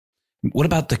what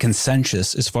about the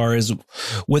consensus as far as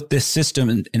what this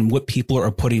system and what people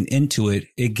are putting into it?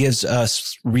 It gives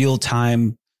us real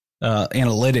time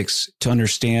analytics to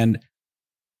understand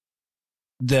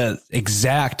the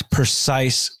exact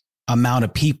precise amount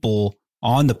of people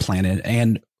on the planet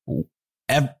and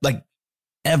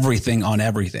everything on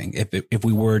everything. If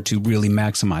we were to really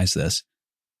maximize this.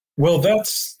 Well,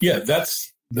 that's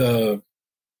the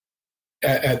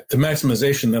at the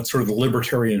maximization. That's sort of the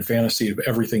libertarian fantasy of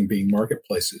everything being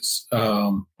marketplaces.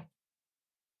 The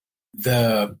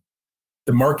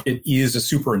market is a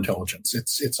superintelligence.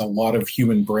 It's a lot of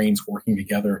human brains working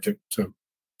together to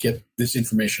get this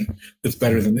information that's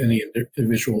better than any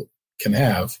individual can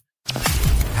have.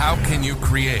 How can you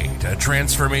create a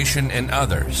transformation in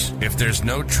others if there's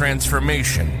no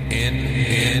transformation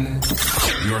in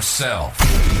yourself?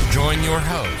 Join your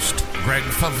host, Greg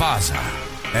Favazza,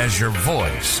 as your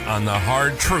voice on the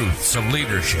hard truths of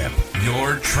leadership.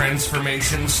 Your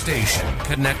transformation station,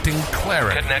 connecting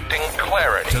clarity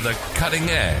to the cutting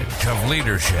edge of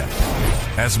leadership.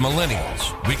 As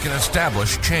millennials, we can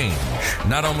establish change,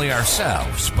 not only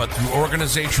ourselves, but through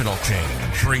organizational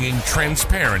change, bringing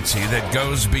transparency that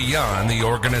goes beyond the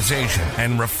organization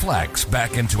and reflects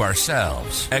back into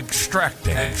ourselves,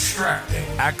 extracting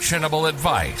actionable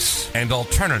advice and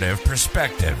alternative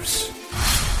perspectives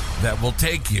that will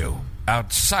take you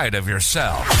outside of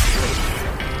yourself.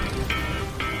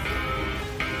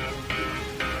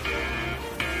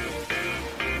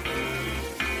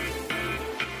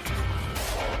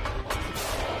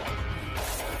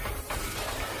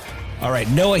 All right,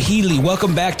 Noah Healy,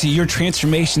 welcome back to your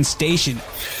transformation station.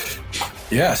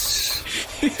 Yes.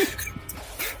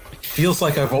 Feels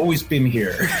like I've always been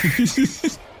here.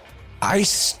 I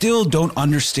still don't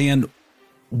understand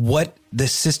what the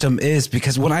system is,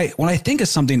 because when I think of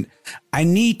something, I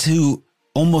need to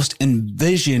almost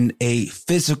envision a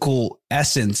physical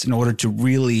essence in order to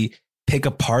really pick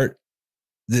apart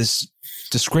this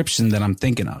description that I'm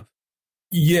thinking of.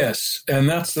 Yes, and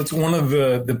that's one of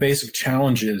the basic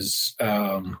challenges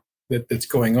that's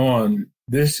going on.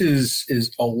 This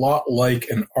is a lot like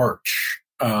an arch.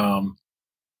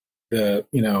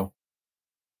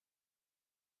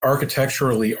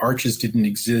 Architecturally, arches didn't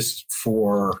exist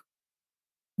for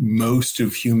most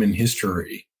of human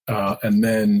history. And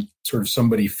then sort of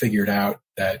somebody figured out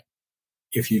that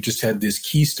if you just had this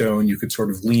keystone, you could sort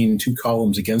of lean two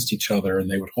columns against each other and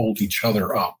they would hold each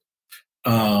other up.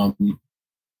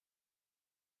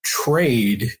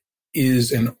 Trade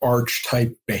is an arch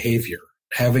type behavior.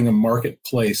 Having a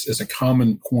marketplace as a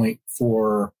common point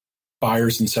for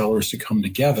buyers and sellers to come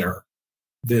together,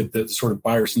 the sort of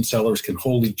buyers and sellers can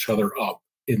hold each other up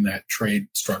in that trade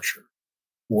structure.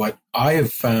 What I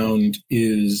have found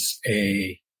is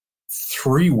a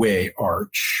three-way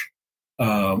arch,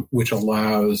 which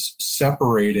allows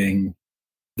separating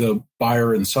the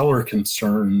buyer and seller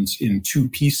concerns in two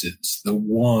pieces. The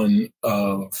one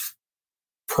of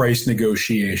price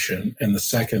negotiation and the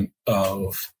second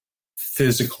of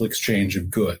physical exchange of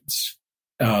goods.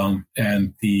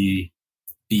 And the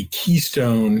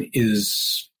keystone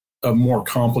is a more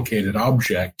complicated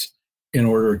object in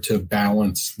order to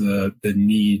balance the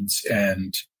needs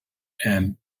and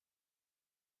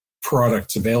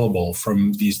products available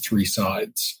from these three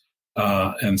sides.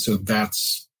 And so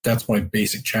that's my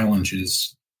basic challenge,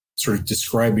 is sort of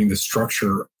describing the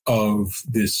structure of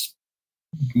this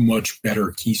much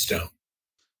better keystone.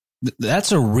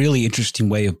 That's a really interesting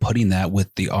way of putting that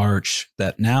with the arch,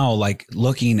 that now, like,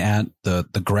 looking at the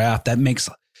graph, that makes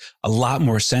a lot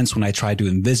more sense when I try to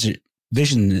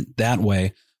envision it that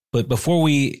way. But before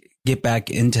we get back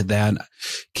into that,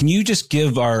 can you just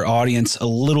give our audience a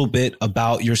little bit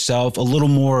about yourself, a little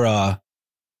more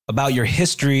about your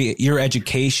history, your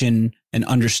education, and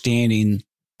understanding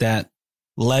that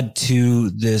led to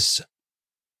this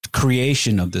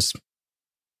creation of this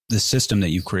system that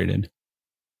you created?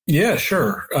 Yeah,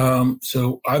 sure.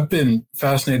 So I've been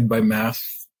fascinated by math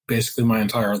basically my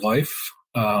entire life.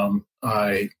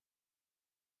 I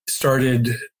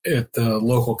started at the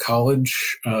local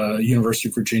college, University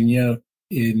of Virginia,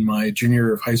 in my junior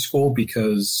year of high school,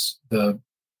 because the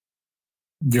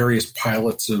various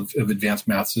pilots of advanced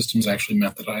math systems actually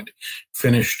meant that I'd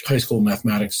finished high school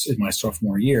mathematics in my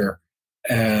sophomore year.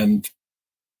 And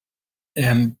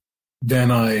then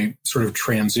I sort of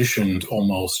transitioned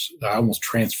I almost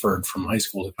transferred from high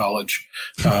school to college,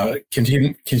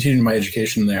 continued my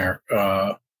education there,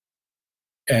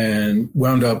 and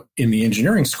wound up in the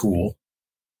engineering school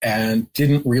and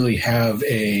didn't really have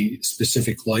a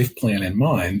specific life plan in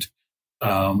mind,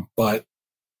 but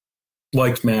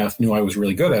liked math, knew I was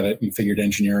really good at it, and figured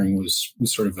engineering was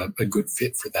sort of a good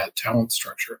fit for that talent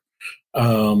structure.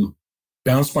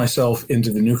 Bounced myself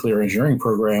into the nuclear engineering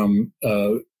program,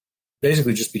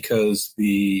 basically just because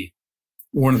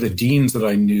one of the deans that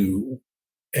I knew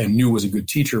was a good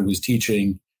teacher was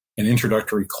teaching an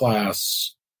introductory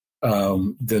class.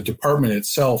 The department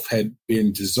itself had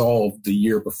been dissolved the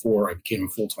year before I became a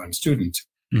full-time student,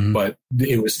 but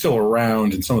it was still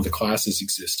around and some of the classes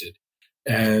existed.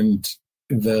 And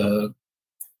the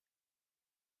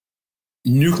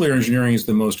nuclear engineering is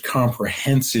the most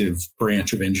comprehensive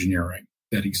branch of engineering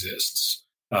that exists.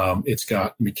 It's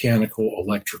got mechanical,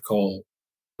 electrical,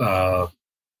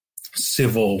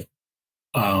 civil,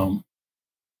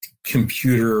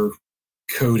 computer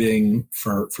coding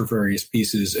for various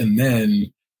pieces, and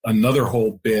then another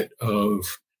whole bit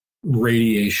of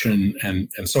radiation and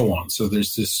so on. So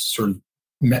there's this sort of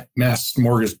mass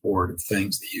smorgasbord of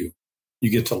things that you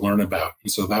get to learn about.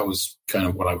 And so that was kind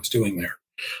of what I was doing there.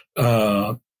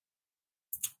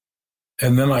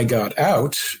 And then I got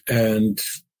out and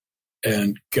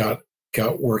got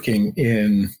working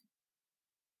in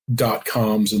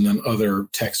 .coms and then other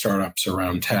tech startups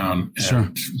around town. And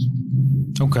sure.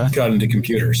 Okay. Got into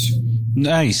computers.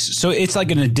 Nice. So it's like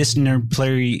an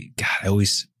interdisciplinary, God, I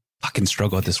always fucking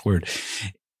struggle with this word,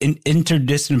 an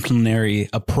interdisciplinary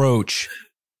approach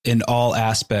in all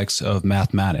aspects of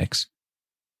mathematics.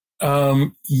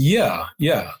 Yeah.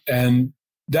 And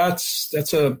that's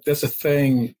a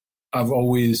thing I've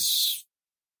always,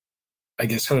 I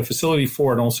guess, had a facility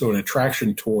for and also an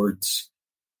attraction towards.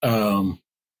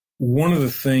 One of the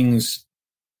things,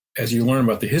 as you learn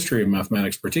about the history of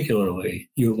mathematics particularly,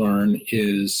 you learn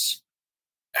is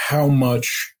how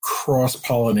much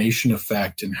cross-pollination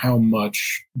effect and how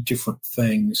much different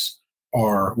things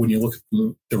are, when you look at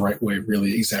them the right way,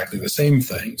 really exactly the same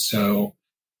thing. So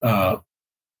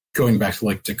going back to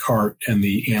like Descartes and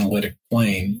the analytic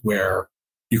plane, where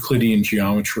Euclidean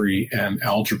geometry and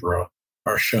algebra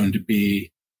are shown to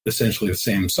be essentially the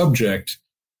same subject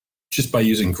just by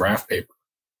using graph paper.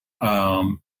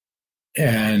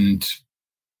 And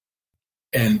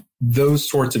those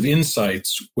sorts of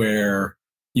insights where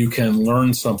you can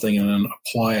learn something and then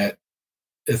apply it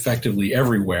effectively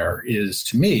everywhere is,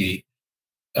 to me,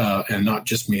 and not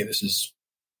just me, this is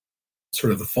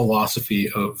sort of the philosophy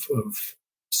of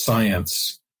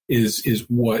science, is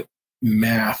what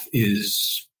math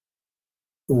is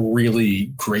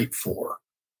really great for.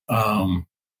 The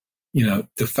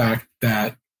fact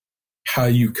that how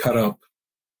you cut up,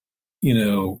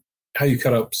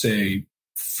 say,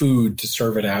 food to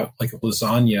serve it out like a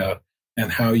lasagna,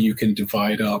 and how you can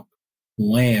divide up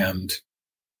land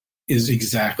is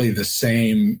exactly the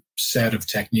same set of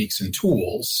techniques and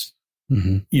tools,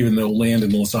 even though land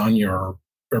and lasagna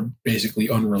are basically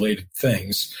unrelated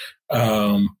things,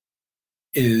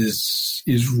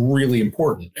 is really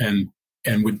important and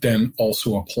would then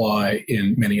also apply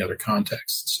in many other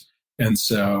contexts. And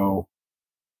so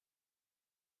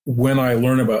when I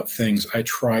learn about things, I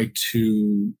try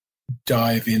to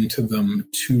dive into them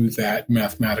to that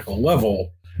mathematical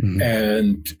level,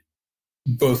 and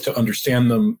both to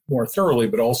understand them more thoroughly,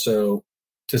 but also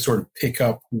to sort of pick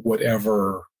up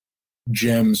whatever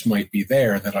gems might be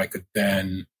there that I could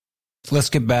then. Let's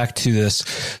get back to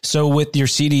this. So with your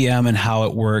CDM and how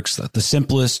it works, the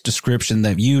simplest description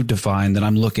that you defined, that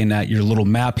I'm looking at your little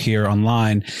map here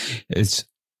online, it's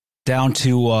down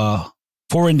to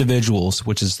 4 individuals,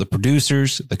 which is the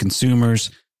producers, the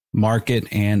consumers, market,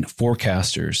 and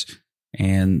forecasters.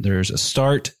 And there's a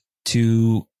start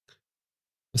to,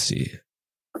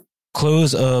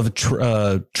 close of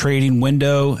trading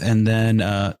window, and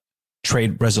then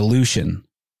trade resolution.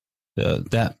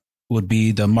 That would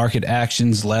be the market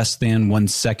actions less than 1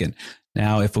 second.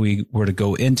 Now, if we were to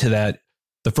go into that,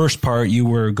 the first part you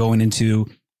were going into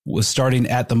was starting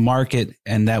at the market,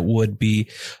 and that would be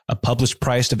a published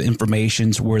price of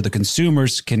information where the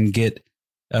consumers can get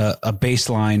a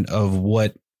baseline of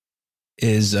what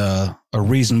is a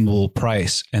reasonable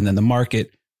price. And then the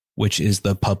market, which is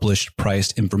the published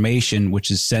priced information, which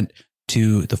is sent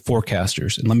to the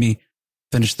forecasters. And let me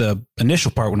finish the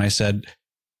initial part when I said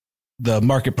the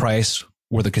market price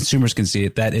where the consumers can see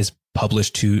it, that is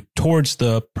published towards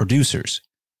the producers.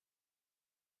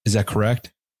 Is that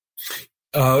correct?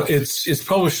 It's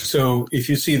published. So if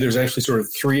you see, there's actually sort of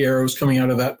 3 arrows coming out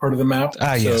of that part of the map.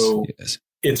 So yes.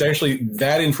 It's actually,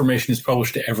 that information is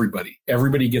published to everybody.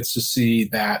 Everybody gets to see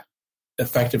that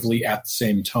effectively at the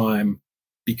same time,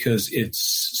 because it's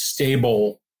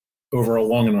stable over a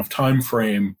long enough time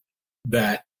frame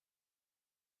that,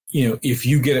 if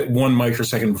you get it 1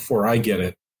 microsecond before I get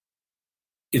it,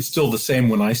 it's still the same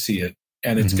when I see it.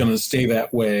 And it's going to stay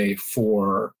that way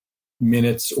for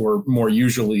minutes or more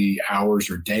usually hours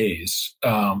or days.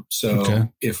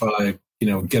 If I,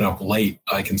 get up late,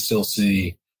 I can still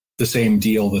see the same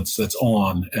deal that's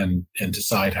on and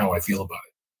decide how I feel about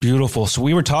it. Beautiful. So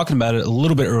we were talking about it a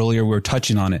little bit earlier. We were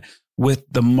touching on it with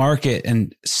the market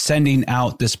and sending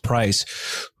out this price.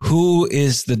 Who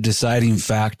is the deciding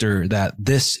factor that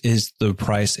this is the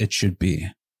price it should be?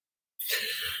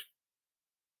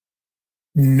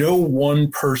 No one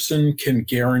person can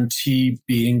guarantee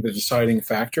being the deciding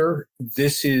factor.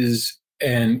 This is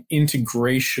an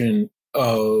integration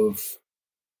of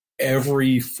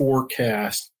every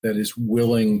forecast that is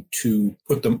willing to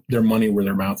put their money where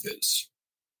their mouth is.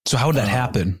 So how would that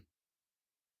happen?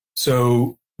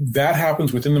 So that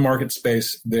happens within the market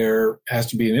space. There has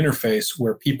to be an interface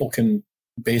where people can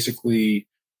basically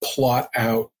plot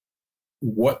out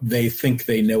what they think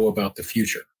they know about the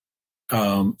future.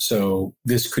 So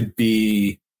this could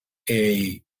be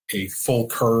a full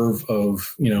curve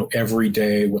of, every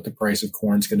day what the price of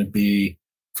corn is going to be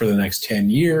for the next 10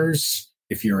 years.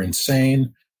 If you're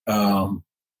insane,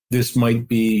 this might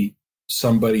be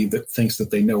somebody that thinks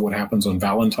that they know what happens on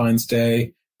Valentine's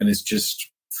Day and is just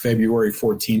February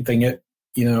 14thing it,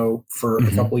 for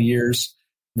a couple of years.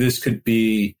 This could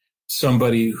be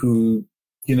somebody who,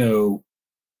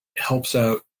 helps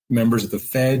out members of the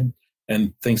Fed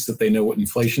and thinks that they know what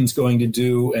inflation is going to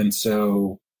do. And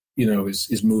so,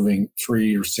 is moving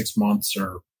 3 or 6 months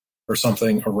or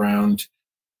something around.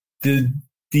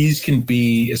 These can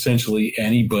be essentially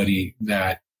anybody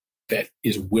that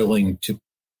is willing to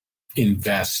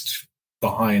invest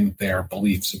behind their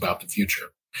beliefs about the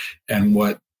future. And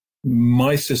what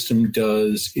my system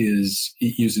does is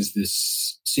it uses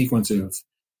this sequence of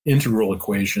integral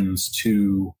equations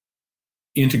to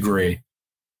integrate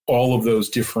all of those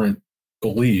different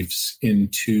beliefs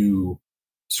into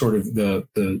sort of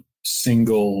the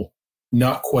single,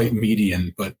 not quite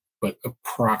median, but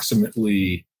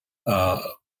approximately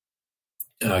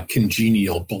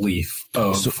congenial belief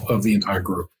of the entire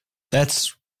group.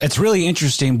 It's really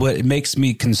interesting, but it makes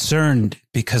me concerned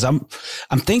because I'm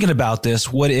thinking about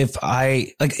this. What if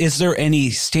is there any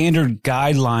standard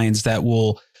guidelines that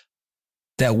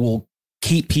will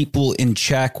keep people in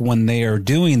check when they are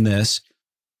doing this?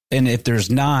 And if there's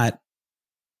not,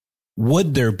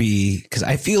 would there be? Because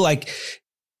I feel like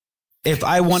if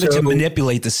I wanted to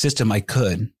manipulate the system, I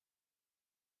could.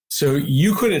 So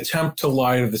you could attempt to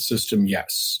lie to the system,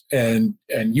 yes. And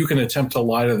you can attempt to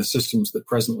lie to the systems that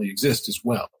presently exist as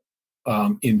well.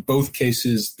 In both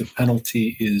cases, the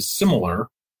penalty is similar.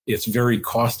 It's very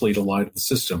costly to lie to the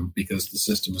system because the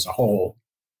system as a whole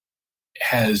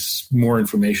has more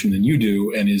information than you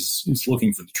do and is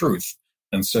looking for the truth.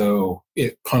 And so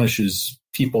it punishes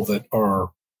people that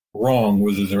are wrong,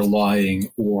 whether they're lying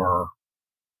or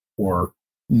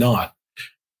not.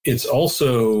 It's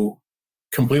also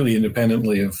completely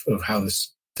independently of how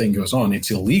this thing goes on. It's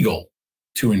illegal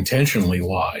to intentionally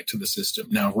lie to the system.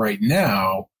 Now, right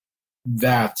now,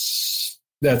 that's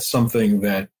something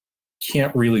that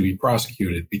can't really be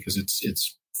prosecuted because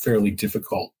it's fairly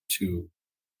difficult to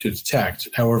detect.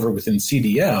 However, within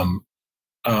CDM,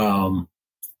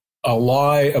 a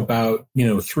lie about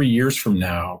 3 years from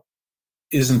now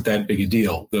isn't that big a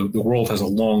deal. The world has a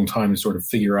long time to sort of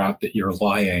figure out that you're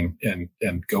lying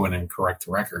and go in and correct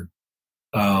the record.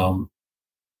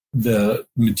 The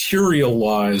material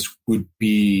lies would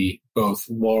be both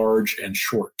large and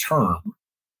short term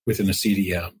within a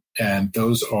CDM. And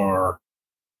those are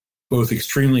both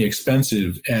extremely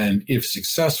expensive and, if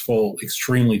successful,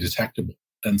 extremely detectable.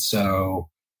 And so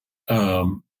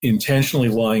intentionally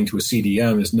lying to a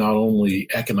CDM is not only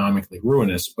economically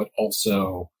ruinous, but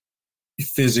also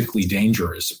physically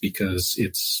dangerous because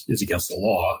it's against the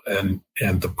law. And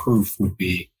the proof would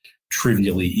be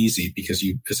trivially easy because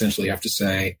you essentially have to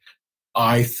say,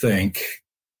 I think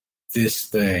this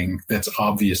thing that's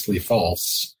obviously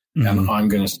false, and I'm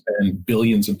going to spend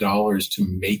billions of dollars to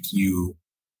make you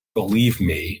believe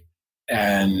me,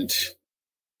 and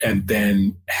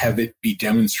then have it be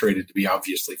demonstrated to be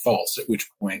obviously false, at which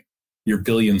point your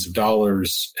billions of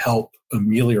dollars help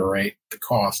ameliorate the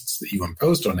costs that you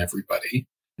imposed on everybody.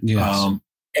 Yes.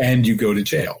 And you go to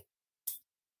jail.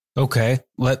 Okay.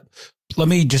 Let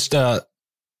me just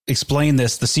explain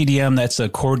this. The CDM, that's a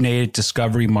coordinated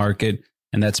discovery market,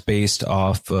 and that's based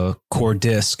off core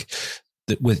disk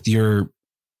with your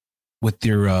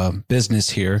business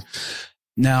here.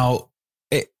 Now,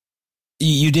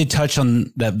 you did touch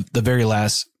on the very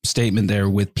last statement there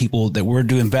with people that were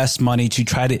to invest money to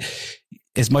try to,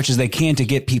 as much as they can, to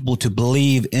get people to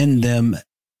believe in them,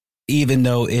 even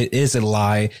though it is a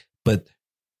lie. But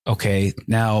okay,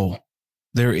 now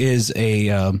there is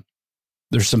a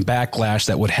there's some backlash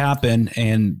that would happen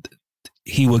and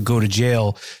he would go to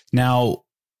jail. Now,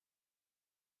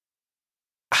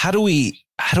 how do we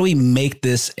make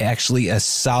this actually a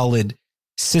solid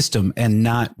system and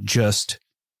not just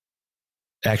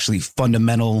actually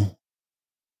fundamental?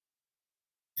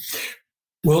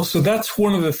 Well, so that's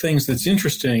one of the things that's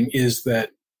interesting is that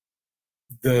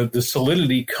the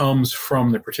solidity comes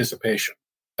from the participation.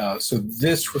 So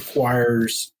this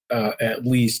requires at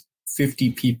least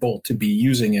 50 people to be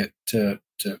using it to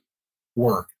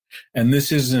work. And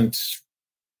this isn't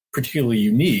particularly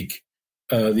unique.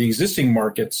 The existing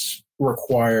markets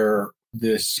require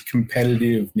this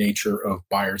competitive nature of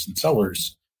buyers and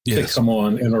sellers to come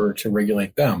on in order to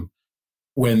regulate them.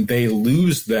 When they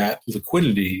lose that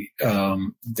liquidity,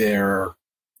 their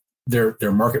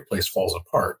marketplace falls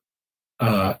apart.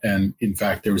 And in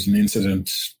fact, there was an incident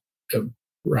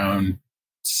around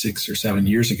 6 or 7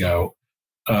 years ago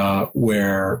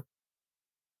where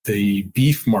the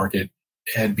beef market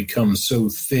had become so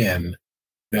thin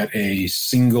that a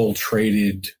single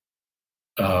traded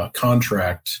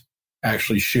contract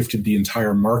actually shifted the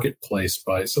entire marketplace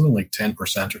by something like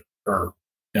 10% or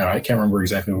I can't remember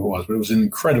exactly what it was, but it was an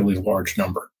incredibly large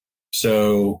number.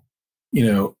 So,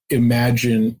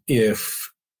 imagine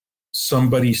if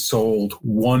somebody sold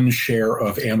one share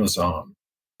of Amazon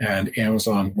and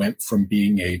Amazon went from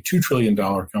being a $2 trillion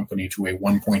company to a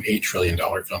 $1.8 trillion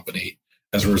company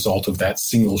as a result of that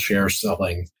single share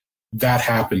selling. That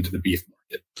happened to the beef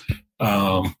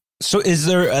market. So is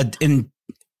there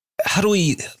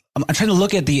I'm trying to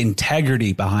look at the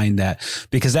integrity behind that,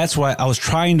 because that's why I was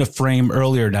trying to frame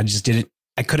earlier and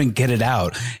I couldn't get it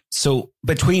out. So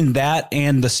between that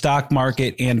and the stock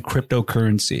market and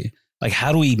cryptocurrency, like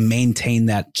how do we maintain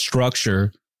that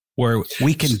structure where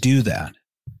we can do that?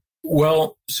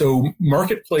 Well, so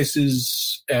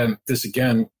marketplaces, and this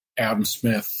again, Adam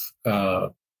Smith,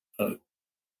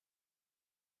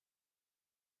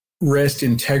 rest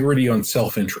integrity on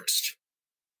self-interest.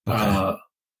 Okay.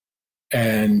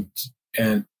 And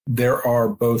there are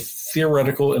both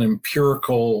theoretical and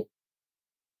empirical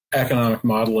economic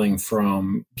modeling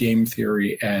from game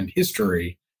theory and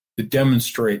history that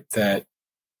demonstrate that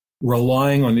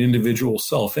relying on individual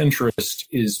self-interest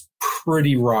is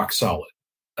pretty rock solid.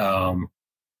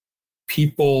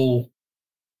 People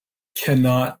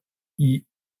cannot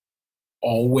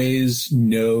always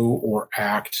know or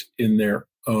act in their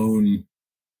own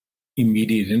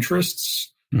immediate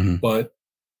interests, but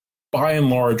by and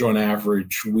large, on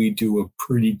average, we do a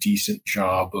pretty decent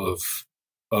job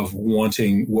of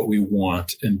wanting what we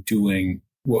want and doing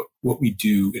what we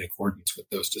do in accordance with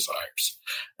those desires.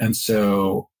 And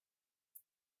so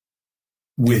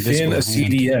within a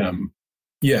CDM,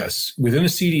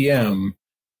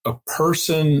 a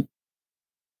person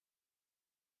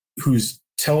who's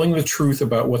telling the truth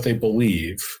about what they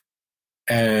believe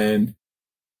and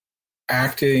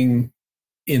acting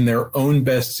in their own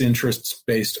best interests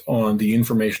based on the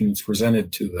information that's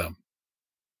presented to them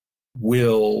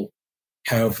will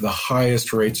have the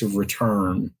highest rates of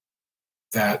return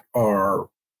that are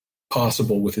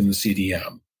possible within the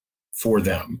CDM for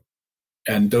them.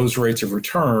 And those rates of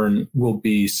return will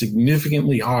be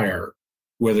significantly higher,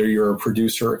 whether you're a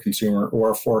producer, a consumer, or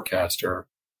a forecaster,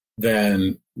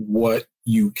 than what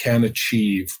you can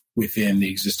achieve within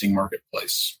the existing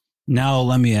marketplace. Now,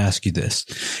 let me ask you this.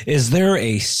 Is there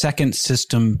a second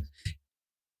system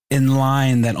in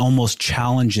line that almost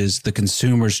challenges the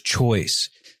consumer's choice?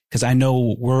 Because I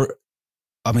know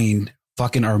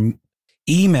fucking our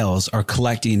emails are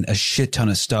collecting a shit ton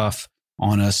of stuff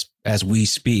on us as we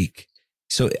speak.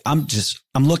 So I'm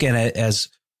looking at it as,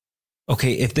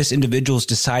 okay, if this individual is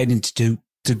deciding to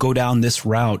go down this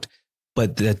route,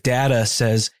 but the data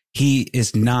says he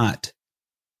is not,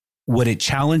 would it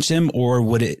challenge him, or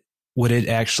would it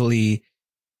actually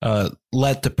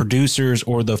let the producers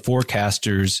or the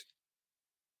forecasters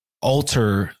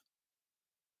alter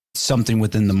something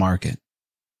within the market?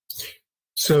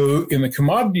 So in the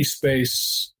commodity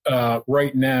space,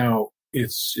 right now,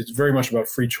 it's very much about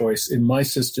free choice. In my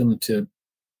system, to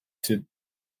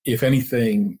if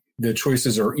anything, the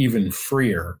choices are even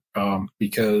freer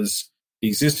because the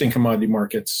existing commodity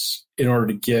markets, in order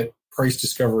to get price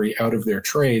discovery out of their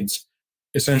trades,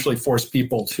 essentially force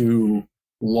people to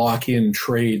lock in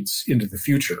trades into the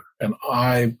future. And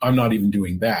I'm not even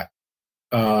doing that.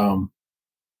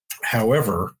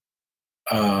 However,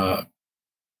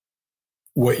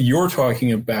 what you're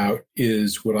talking about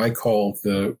is what I call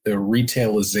the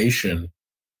retailization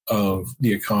of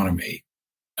the economy.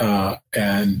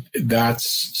 And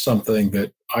that's something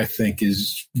that I think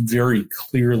is very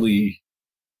clearly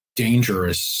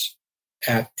dangerous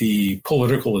at the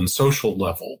political and social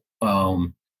level.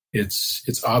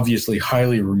 It's obviously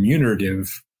highly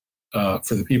remunerative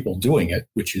for the people doing it,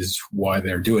 which is why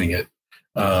they're doing it.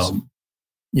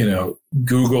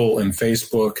 Google and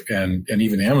Facebook and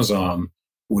even Amazon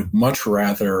would much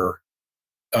rather,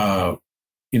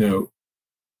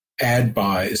 ad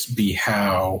buys be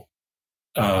how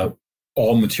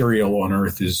all material on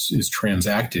Earth is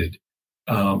transacted.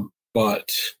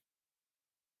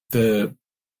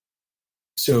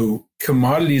 So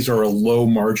commodities are a low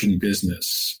margin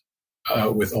business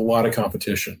with a lot of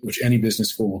competition, which any business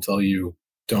school will tell you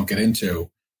don't get into.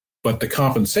 But the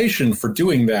compensation for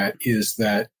doing that is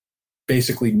that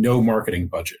basically no marketing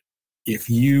budget. If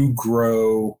you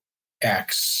grow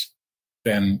X,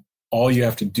 then all you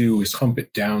have to do is hump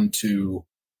it down to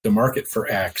the market for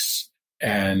X,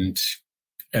 and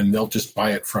they'll just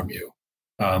buy it from you.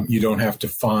 You don't have to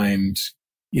find,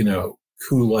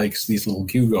 who likes these little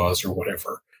gewgaws or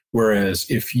whatever. Whereas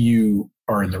if you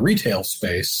are in the retail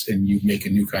space and you make a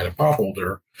new kind of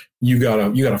potholder, you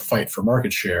gotta fight for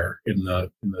market share in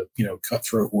the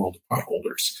cutthroat world of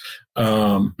potholders.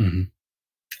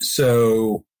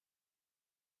 So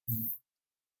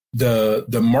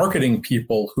the marketing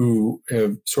people who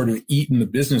have sort of eaten the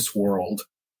business world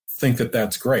think that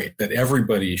that's great, that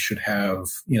everybody should have,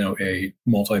 a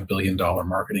multi-billion-dollar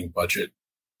marketing budget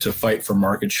to fight for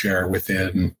market share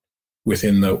within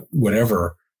the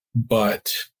whatever.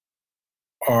 But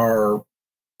our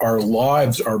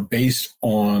lives are based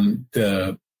on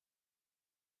the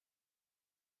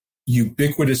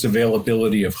ubiquitous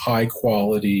availability of high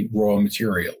quality raw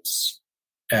materials.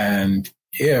 And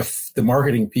if the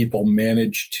marketing people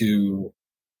manage to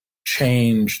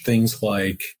change things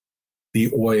like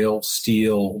the oil,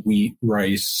 steel, wheat,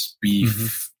 rice,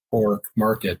 beef, pork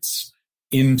markets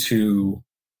into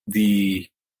the,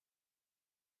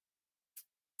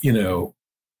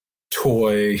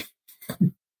 toy,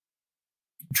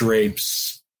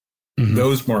 drapes,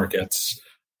 those markets,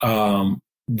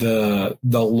 the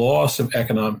loss of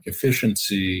economic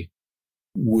efficiency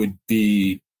would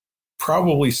be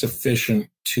probably sufficient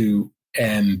to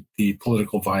end the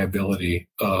political viability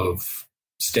of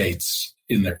states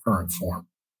in their current form.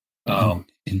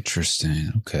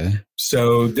 Interesting. Okay.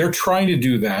 So they're trying to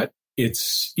do that.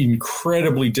 It's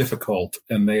incredibly difficult,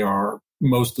 and they are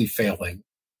mostly failing.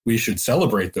 We should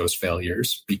celebrate those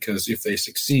failures, because if they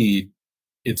succeed,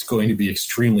 it's going to be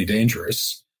extremely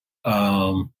dangerous.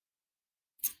 But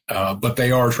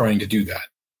they are trying to do that.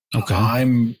 Okay.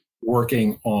 I'm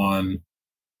working on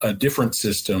a different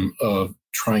system of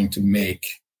trying to make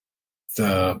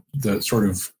the sort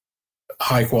of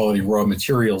high quality raw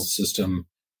materials system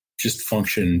just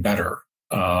function better.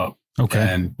 Okay.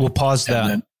 And we'll pause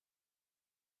that.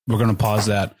 We're going to pause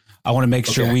that. I want to make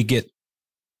sure we get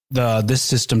this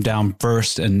system down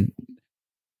first and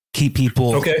keep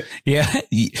people. Okay. Yeah.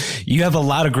 You have a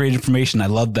lot of great information. I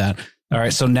love that. All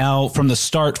right. So now from the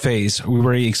start phase, we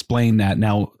already explained that.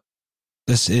 Now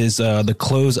this is the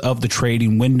close of the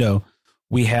trading window.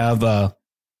 We have a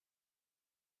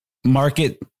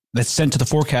market that's sent to the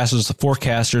forecasters. The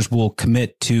forecasters will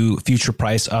commit to future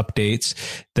price updates.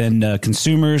 Then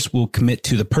consumers will commit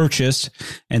to the purchase,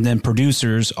 and then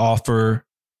producers offer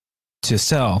to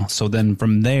sell. So then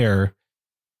from there,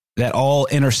 that all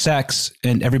intersects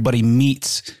and everybody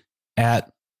meets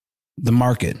at the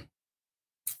market.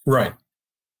 Right.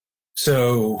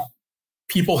 So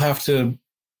people have to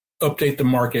update the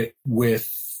market with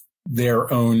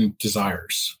their own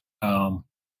desires.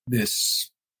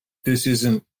 This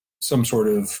isn't some sort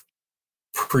of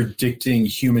predicting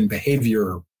human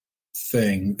behavior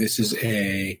thing. This is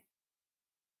a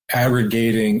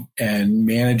aggregating and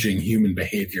managing human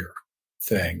behavior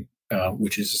thing,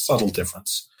 which is a subtle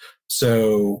difference.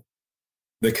 So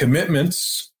the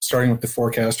commitments, starting with the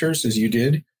forecasters, as you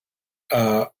did,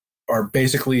 are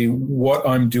basically what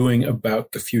I'm doing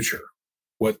about the future.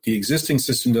 What the existing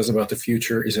system does about the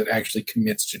future is it actually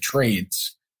commits to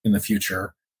trades in the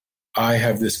future. I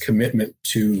have this commitment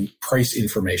to price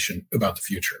information about the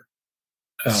future.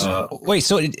 So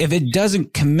if it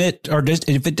doesn't commit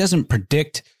if it doesn't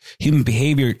predict human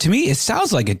behavior, to me, it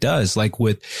sounds like it does.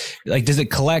 Does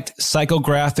it collect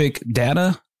psychographic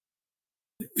data?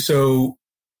 So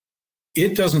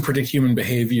it doesn't predict human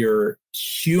behavior.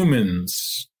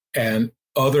 Humans and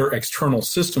other external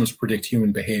systems predict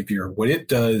human behavior. What it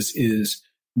does is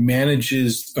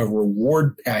manages a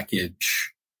reward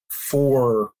package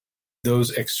for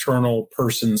those external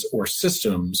persons or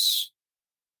systems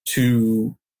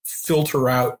to filter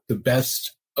out the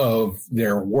best of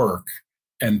their work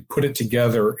and put it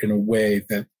together in a way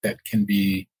that can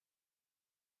be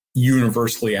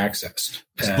universally accessed.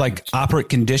 It's like operant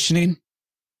conditioning.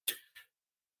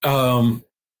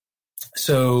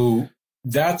 So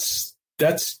that's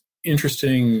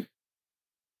interesting.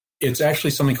 It's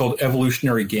actually something called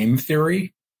evolutionary game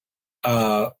theory.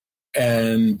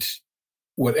 And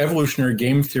what evolutionary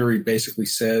game theory basically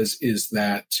says is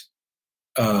that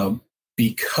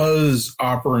because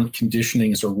operant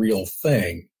conditioning is a real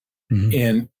thing,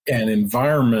 in an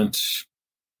environment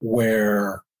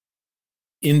where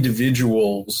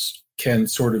individuals can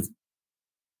sort of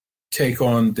take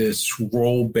on this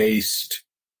role-based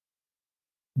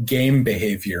game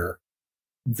behavior,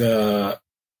 the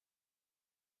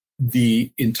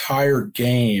entire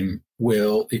game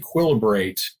will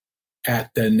equilibrate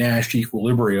at the Nash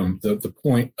equilibrium, the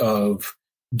point of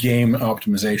game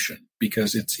optimization,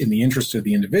 because it's in the interest of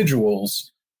the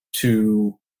individuals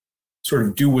to sort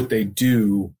of do what they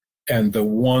do, and the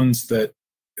ones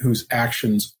whose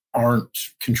actions aren't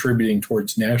contributing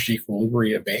towards Nash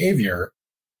equilibria behavior,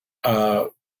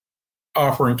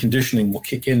 operant conditioning will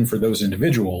kick in for those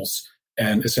individuals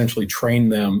and essentially train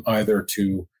them either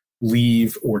to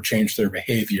leave or change their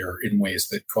behavior in ways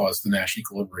that cause the Nash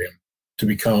equilibrium to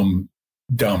become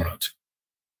dominant.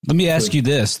 Let me ask you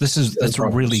this. That's a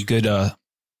really good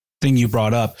thing you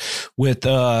brought up with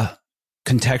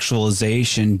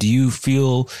contextualization. Do you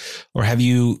feel, or have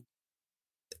you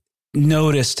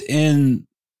noticed in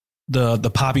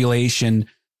the population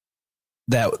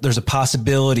that there's a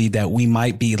possibility that we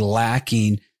might be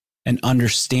lacking an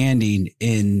understanding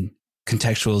in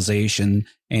contextualization,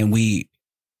 and we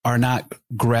are not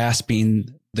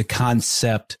grasping the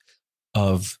concept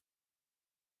of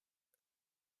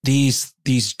these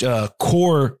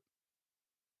core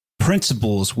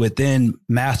principles within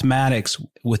mathematics,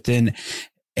 within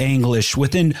English,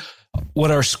 within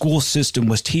what our school system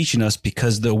was teaching us,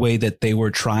 because the way that they were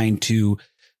trying to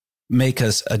make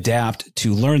us adapt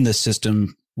to learn this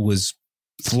system was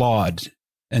flawed,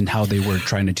 and how they were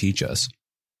trying to teach us.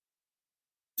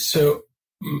 So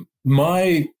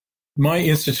my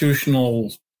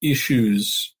institutional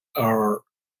issues are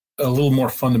a little more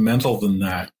fundamental than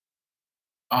that.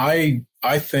 I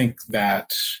think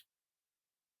that,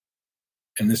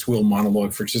 and this will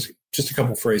monologue for just a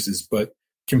couple phrases, but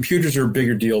computers are a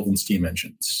bigger deal than steam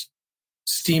engines.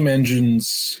 Steam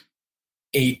engines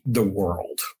ate the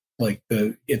world. Like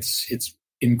it's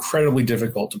incredibly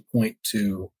difficult to point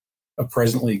to a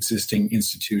presently existing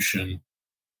institution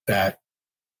that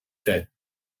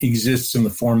exists in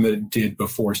the form that it did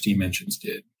before steam engines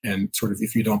did. And sort of,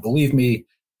 if you don't believe me,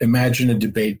 imagine a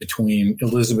debate between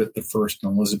Elizabeth I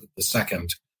and Elizabeth II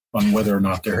on whether or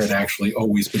not there had actually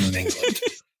always been in England.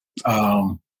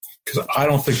 Because I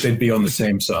don't think they'd be on the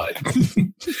same side.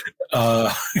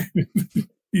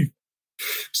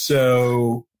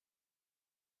 So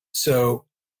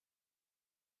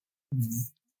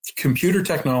computer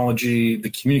technology, the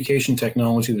communication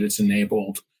technology that it's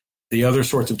enabled, the other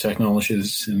sorts of technologies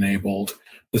it's enabled,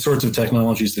 the sorts of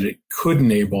technologies that it could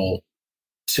enable,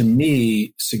 to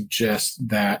me, suggest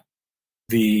that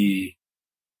the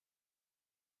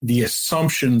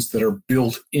assumptions that are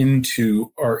built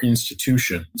into our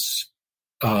institutions,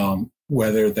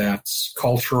 whether that's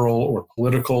cultural or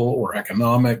political or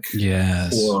economic,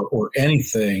 yes, or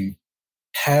anything,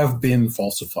 have been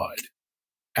falsified.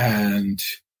 And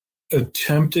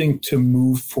attempting to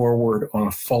move forward on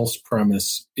a false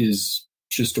premise is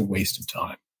just a waste of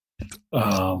time.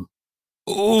 All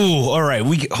right.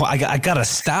 I gotta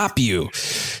stop you,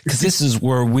 because this is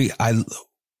where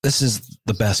this is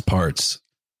the best parts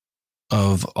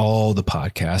of all the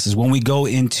podcasts, is when we go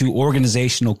into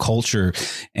organizational culture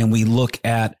and we look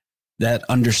at that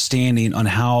understanding on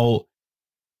how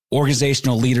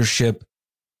organizational leadership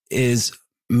is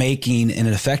making an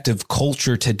effective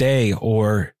culture today,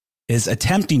 or is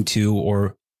attempting to,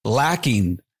 or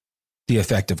lacking the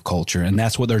effective culture. And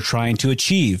that's what they're trying to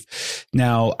achieve.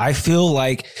 Now, I feel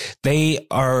like they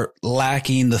are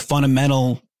lacking the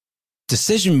fundamental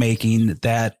decision-making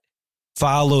that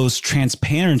follows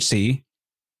transparency,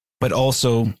 but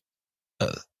also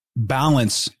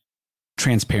balance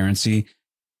transparency.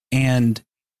 And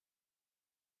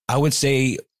I would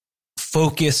say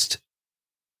focused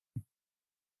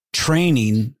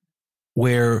training,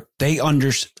 where they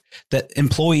that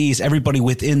employees, everybody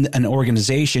within an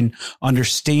organization,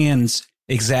 understands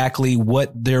exactly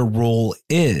what their role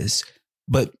is,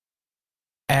 but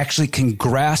actually can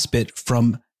grasp it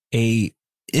from a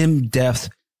in-depth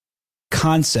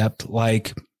concept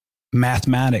like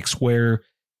mathematics, where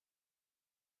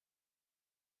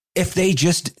if they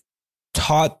just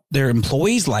taught their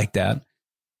employees like that,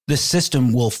 the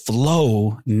system will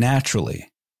flow naturally.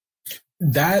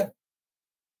 That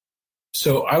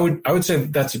So I would say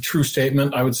that's a true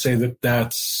statement. I would say that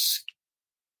that's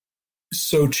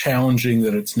so challenging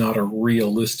that it's not a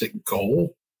realistic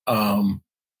goal.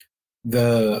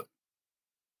 The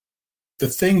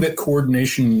thing that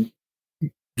coordination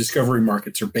discovery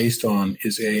markets are based on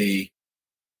is a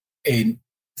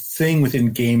thing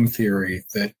within game theory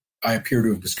that I appear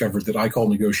to have discovered that I call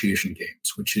negotiation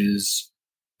games, which is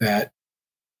that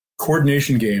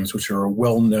coordination games, which are a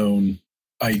well-known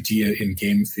idea in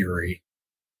game theory,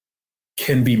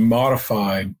 can be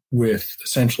modified with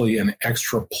essentially an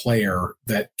extra player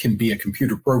that can be a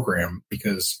computer program,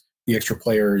 because the extra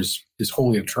player is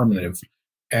wholly determinative.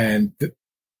 And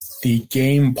the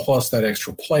game plus that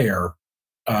extra player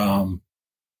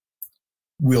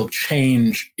will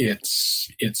change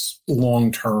its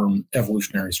long-term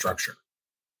evolutionary structure.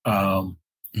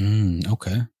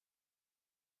 Okay.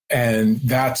 And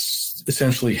that's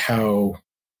essentially how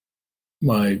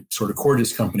my sort of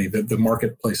Cordis company, the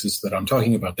marketplaces that I'm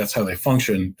talking about, that's how they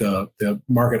function. The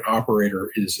market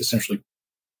operator is essentially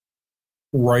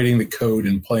writing the code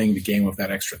and playing the game of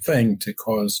that extra thing to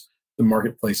cause the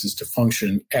marketplaces to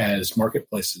function as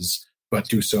marketplaces, but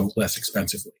do so less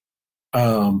expensively.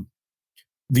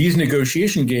 These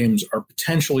negotiation games are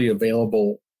potentially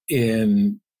available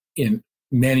in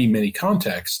many, many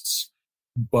contexts,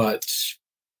 but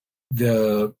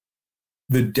the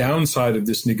downside of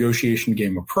this negotiation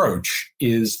game approach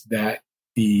is that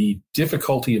the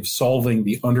difficulty of solving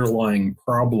the underlying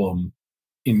problem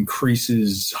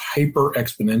increases hyper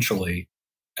exponentially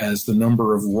as the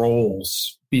number of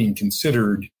roles being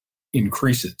considered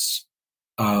increases.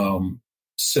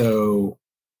 So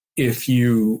if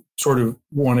you sort of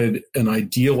wanted an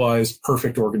idealized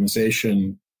perfect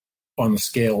organization on the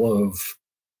scale of,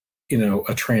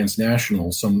 a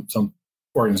transnational, some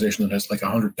organization that has like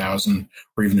 100,000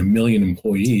 or even 1 million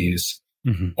employees,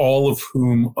 all of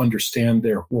whom understand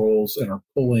their roles and are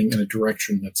pulling in a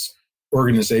direction that's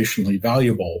organizationally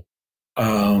valuable,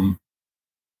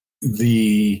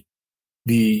 the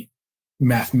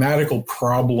mathematical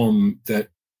problem that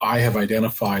I have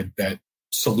identified, that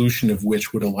solution of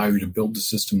which would allow you to build a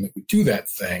system that would do that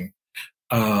thing,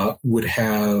 would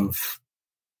have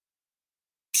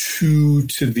 2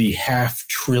 to the 500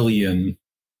 trillion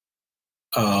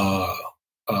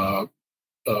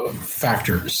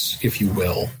factors, if you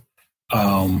will.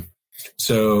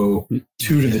 So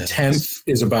 2 to the 10th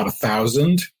is about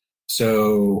 1,000.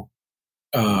 So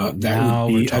that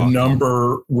would be a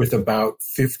number with about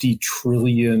 50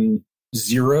 trillion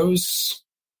zeros.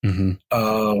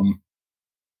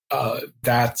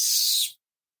 That's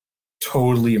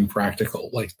totally impractical.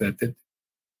 Like that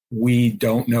we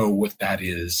don't know what that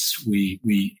is.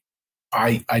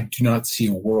 I do not see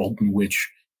a world in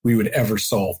which we would ever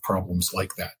solve problems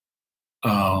like that.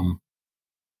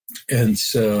 And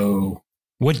so,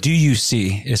 what do you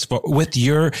see with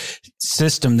your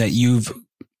system that you've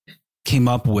came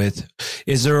up with?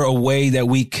 Is there a way that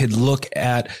we could look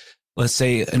at, let's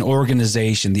say, an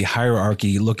organization, the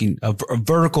hierarchy, looking a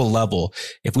vertical level,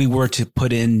 if we were to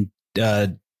put in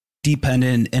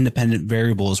dependent, independent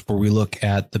variables where we look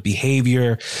at the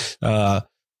behavior,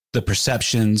 the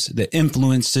perceptions, the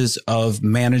influences of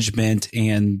management,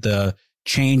 and the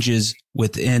changes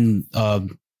within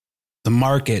the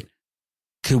market,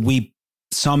 could we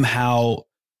somehow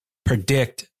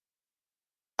predict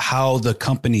how the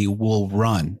company will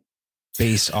run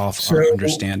based off our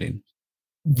understanding?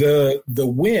 The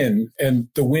win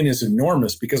is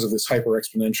enormous because of this hyper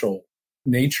exponential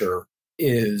nature,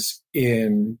 is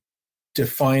in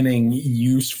defining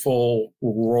useful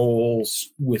roles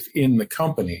within the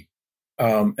company,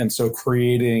 and so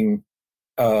creating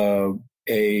a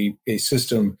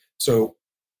system. So,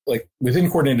 like within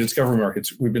coordinated discovery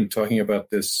markets, we've been talking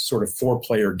about this sort of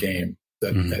 4-player game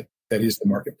that is the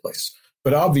marketplace.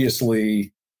 But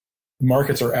obviously,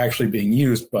 markets are actually being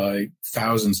used by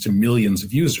thousands to millions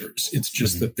of users. It's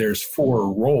just that there's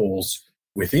 4 roles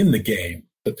within the game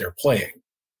that they're playing.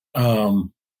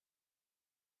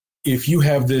 If you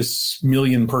have this 1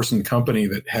 million-person company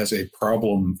that has a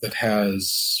problem that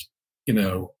has,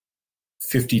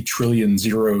 50 trillion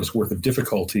zeros worth of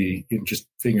difficulty in just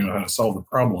figuring out how to solve the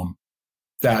problem,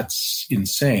 that's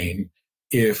insane.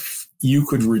 If you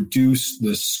could reduce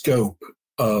the scope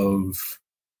of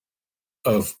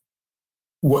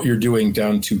what you're doing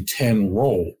down to 10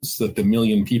 roles that the 1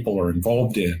 million people are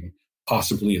involved in,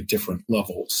 possibly at different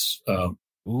levels,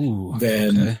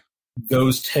 then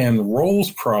those 10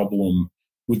 roles problem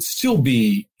would still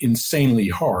be insanely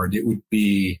hard. It would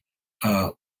be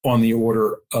on the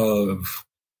order of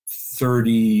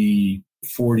 30,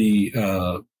 40,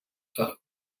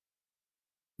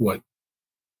 what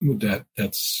would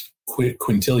that's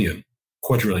quadrillion,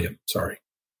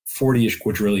 40-ish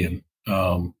quadrillion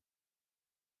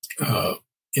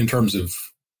in terms of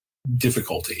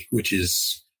difficulty, which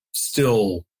is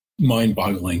still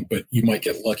mind-boggling, but you might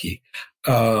get lucky.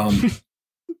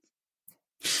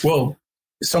 Well,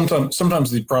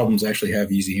 sometimes the problems actually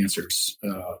have easy answers.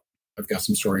 I've got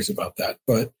some stories about that,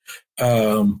 but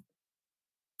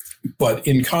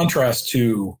in contrast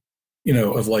to,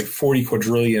 of like 40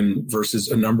 quadrillion versus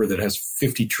a number that has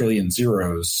 50 trillion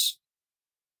zeros,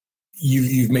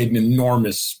 you've made an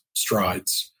enormous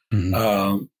strides.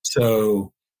 Mm-hmm.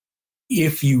 So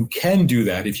if you can do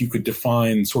that, if you could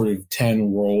define sort of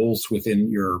 10 roles within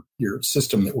your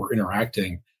system that were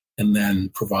interacting and then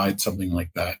provide something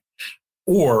like that,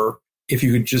 or if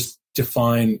you could just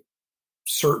define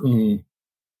certain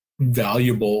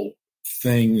valuable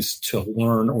things to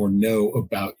learn or know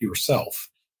about yourself.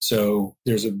 So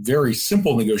there's a very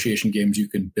simple negotiation games you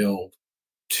can build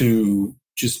to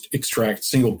just extract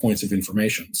single points of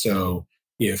information. So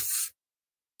if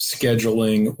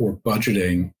scheduling or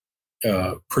budgeting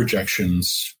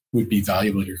projections would be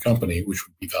valuable to your company, which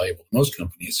would be valuable to most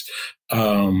companies,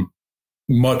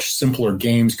 much simpler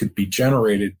games could be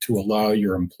generated to allow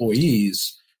your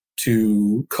employees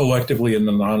to collectively and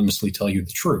anonymously tell you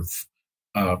the truth,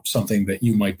 something that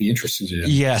you might be interested in.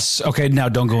 Yes. Okay. Now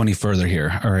don't go any further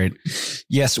here. All right.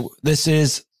 Yes. This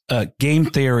is game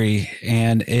theory,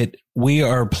 and we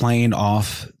are playing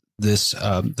off this,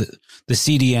 the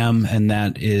CDM, and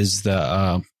that is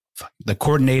the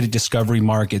coordinated discovery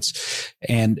markets.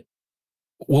 And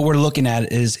what we're looking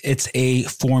at is it's a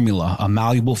formula, a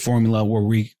malleable formula, where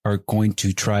we are going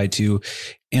to try to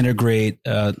integrate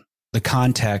the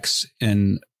context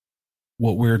in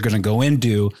what we're going to go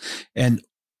into. And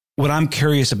what I'm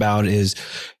curious about is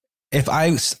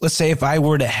let's say if I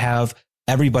were to have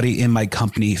everybody in my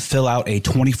company fill out a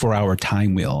 24-hour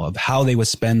time wheel of how they would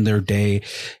spend their day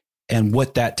and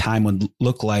what that time would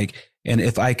look like. And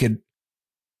if I could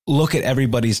look at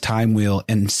everybody's time wheel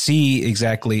and see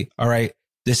exactly, all right,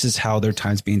 this is how their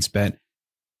time's being spent,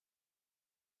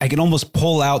 I can almost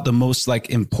pull out the most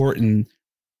important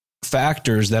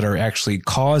factors that are actually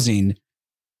causing,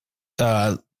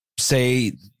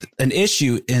 say, an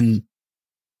issue in.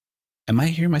 Am I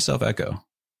hearing myself echo?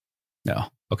 No.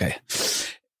 Okay.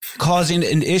 Causing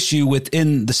an issue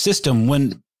within the system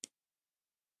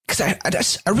because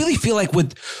I really feel like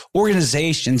with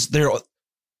organizations, they're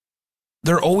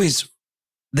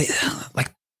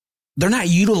not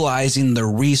utilizing their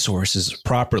resources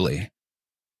properly.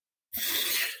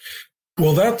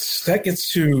 Well, that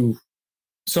gets to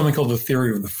something called the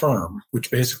theory of the firm, which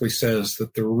basically says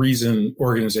that the reason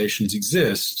organizations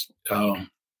exist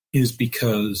is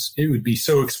because it would be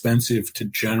so expensive to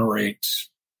generate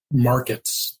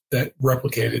markets that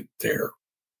replicated their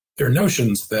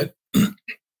notions, that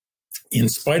in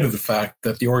spite of the fact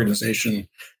that the organization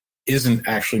isn't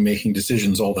actually making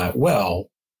decisions all that well,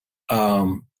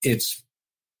 it's,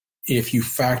 if you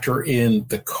factor in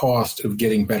the cost of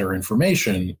getting better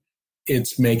information,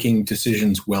 it's making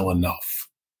decisions well enough.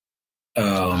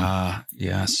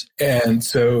 Yes. And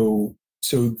so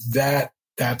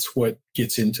that's what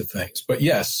gets into things. But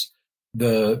yes,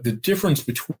 the difference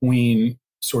between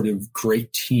sort of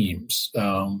great teams,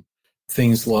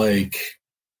 things like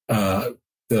the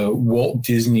Walt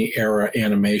Disney era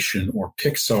animation or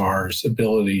Pixar's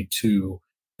ability to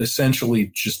essentially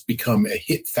just become a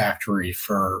hit factory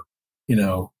for,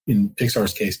 in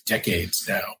Pixar's case, decades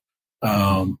now,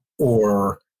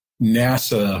 or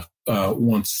NASA,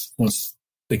 once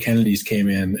the Kennedys came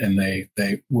in and they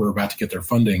were about to get their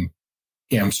funding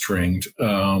hamstringed,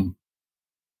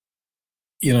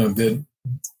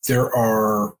 there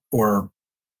are, or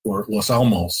Los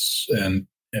Alamos and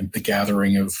the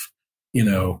gathering of,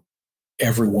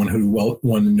 everyone who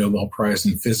won the Nobel Prize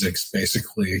in physics,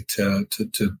 basically to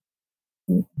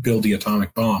build the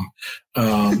atomic bomb.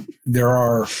 There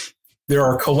are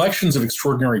collections of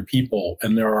extraordinary people,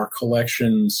 and there are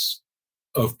collections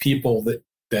of people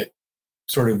that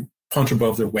sort of punch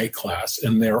above their weight class,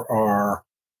 and there are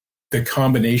the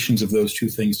combinations of those two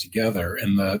things together,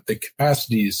 and the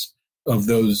capacities of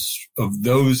those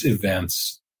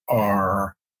events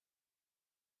are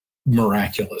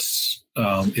miraculous.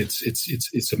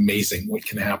 It's amazing what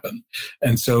can happen.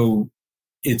 And so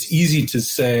it's easy to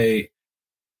say,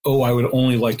 oh, I would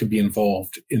only like to be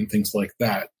involved in things like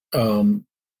that. And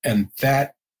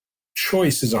that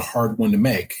choice is a hard one to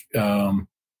make.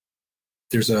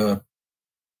 There's a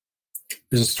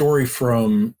story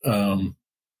from, I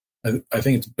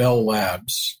think it's Bell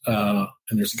Labs, and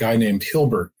there's a guy named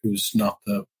Hilbert, who's not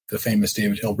the famous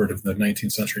David Hilbert of the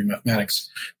 19th century mathematics,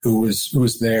 who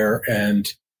was there,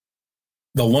 and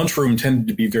the lunchroom tended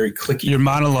to be very cliquey. You're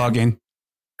monologuing.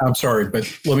 I'm sorry,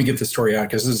 but let me get the story out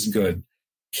because this is good.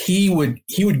 He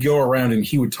would go around and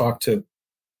he would talk to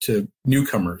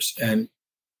newcomers, and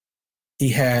he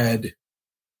had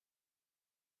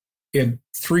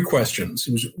 3 questions.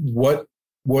 It was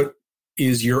what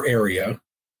is your area?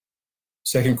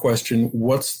 Second question,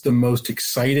 what's the most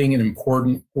exciting and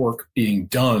important work being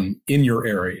done in your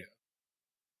area?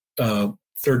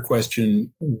 Third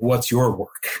question, what's your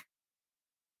work?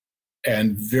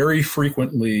 And very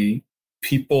frequently,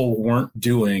 people weren't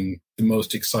doing the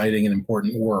most exciting and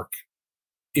important work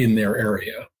in their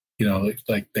area.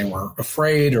 Like they were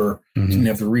afraid or didn't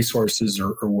have the resources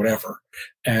or whatever.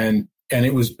 And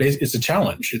it's a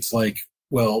challenge. It's like,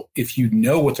 well, if you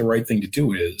know what the right thing to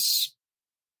do is,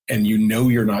 and you know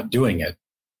you're not doing it,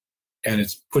 and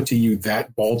it's put to you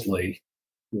that baldly,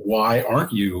 why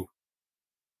aren't you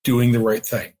doing the right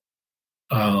thing?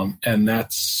 And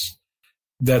that's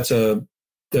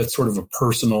sort of a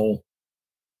personal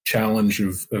challenge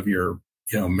of your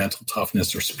mental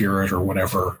toughness or spirit or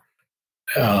whatever.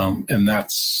 And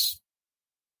that's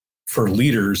for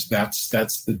leaders. That's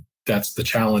the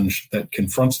challenge that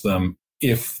confronts them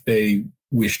if they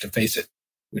wish to face it,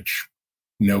 which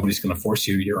nobody's going to force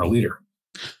you. You're a leader.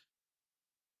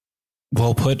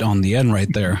 Well put on the end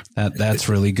right there. That's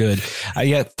really good.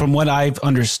 Yet from what I've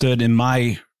understood in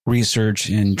my research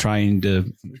in trying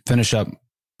to finish up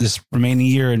this remaining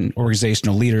year in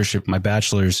organizational leadership, my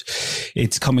bachelor's,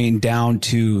 it's coming down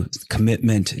to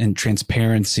commitment and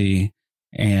transparency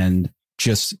and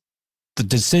just the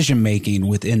decision making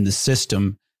within the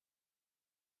system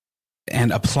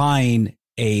and applying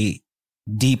a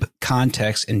deep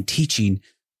context and teaching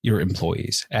your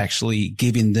employees, actually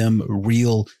giving them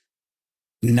real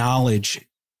knowledge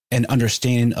and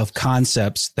understanding of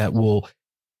concepts that will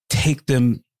take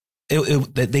them,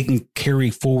 that they can carry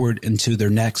forward into their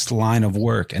next line of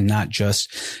work and not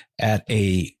just at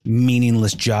a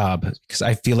meaningless job. Because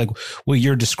I feel like what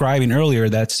you're describing earlier,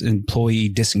 that's employee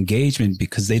disengagement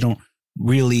because they don't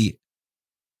really,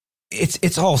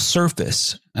 it's all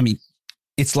surface. I mean,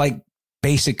 it's like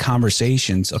basic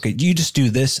conversations. Okay, you just do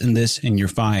this and this and you're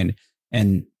fine.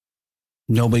 And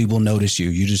nobody will notice you.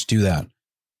 You just do that.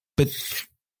 But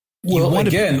you want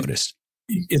to be noticed.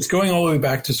 It's going all the way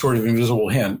back to sort of invisible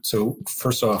hand. So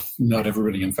first off, not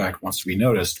everybody, in fact, wants to be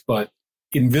noticed. But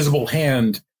invisible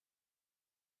hand,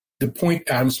 the point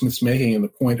Adam Smith's making and the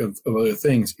point of other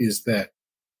things is that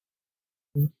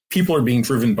people are being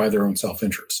driven by their own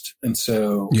self-interest. And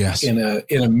so yes, in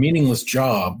a meaningless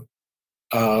job,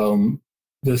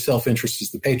 the self-interest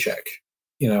is the paycheck.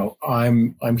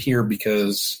 I'm here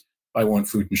because I want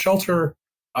food and shelter.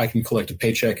 I can collect a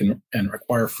paycheck and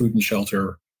require food and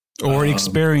shelter. Or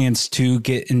experience to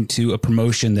get into a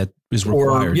promotion that is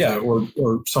required.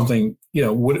 Or something,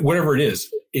 whatever it is.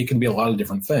 It can be a lot of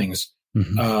different things.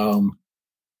 Mm-hmm.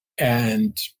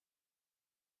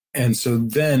 And so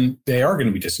then they are going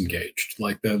to be disengaged.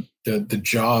 Like the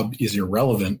job is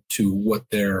irrelevant to what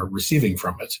they're receiving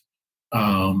from it.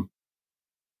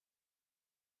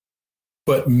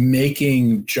 But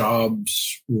making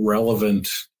jobs relevant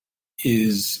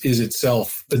is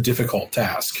itself a difficult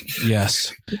task.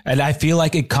 Yes. And I feel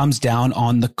like it comes down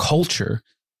on the culture.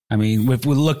 I mean, if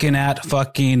we're looking at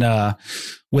fucking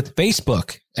with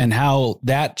Facebook and how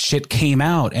that shit came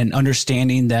out and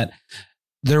understanding that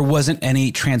there wasn't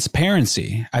any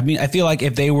transparency. I mean, I feel like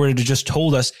if they were to just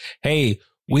told us, hey,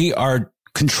 we are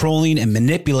controlling and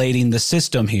manipulating the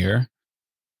system here,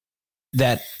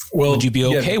 would you be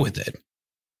okay with it?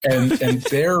 And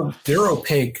they're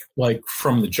opaque, like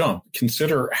from the jump.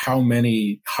 Consider how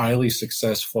many highly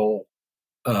successful,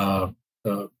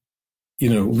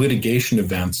 litigation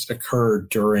events occurred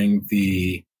during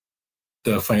the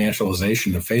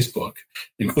financialization of Facebook,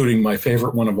 including my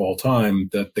favorite one of all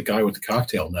time, the guy with the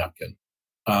cocktail napkin.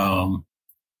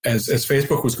 As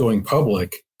Facebook was going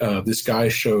public, this guy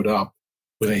showed up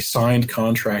with a signed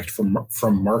contract from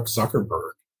Mark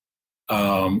Zuckerberg,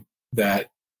 that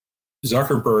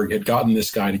Zuckerberg had gotten this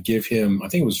guy to give him, I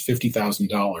think it was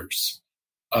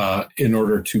 $50,000 in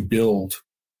order to build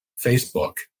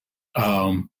Facebook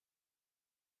in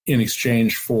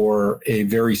exchange for a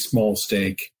very small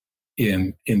stake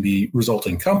in the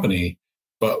resulting company,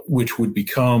 but which would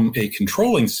become a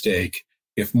controlling stake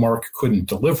if Mark couldn't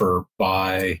deliver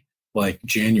by like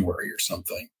January or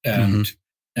something. And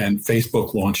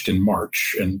Facebook launched in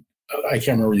March, and I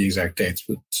can't remember the exact dates,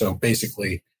 but so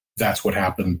basically that's what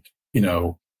happened.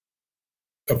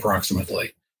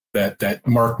 Approximately that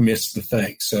Mark missed the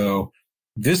thing. So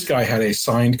this guy had a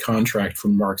signed contract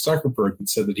from Mark Zuckerberg that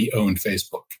said that he owned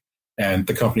Facebook, and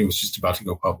the company was just about to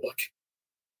go public.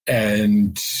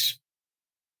 And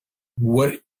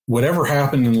whatever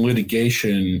happened in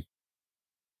litigation,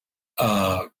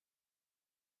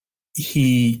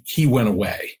 he went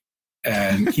away,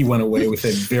 and he went away with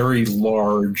a very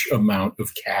large amount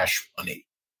of cash money.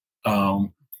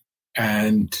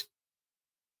 And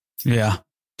yeah,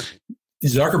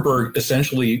 Zuckerberg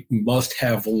essentially must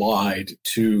have lied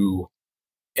to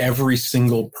every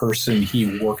single person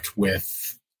he worked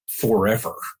with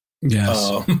forever.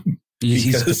 Yes.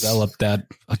 He's developed that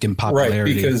fucking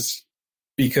popularity. Right,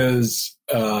 because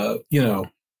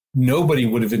nobody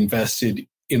would have invested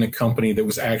in a company that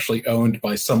was actually owned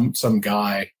by some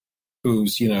guy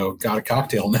who's, got a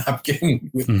cocktail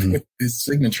napkin with his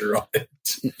signature on it.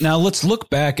 Now let's look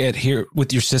back at here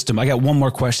with your system. I got one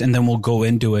more question and then we'll go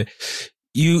into it.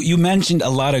 You mentioned a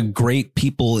lot of great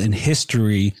people in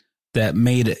history that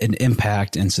made an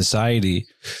impact in society.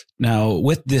 Now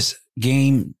with this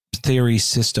game theory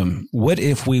system, what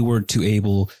if we were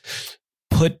to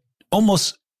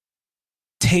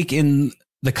take in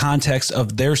the context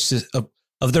of their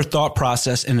thought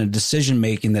process and a decision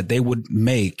making that they would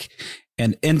make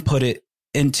and input it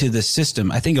into the system?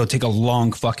 I think it'll take a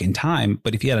long fucking time,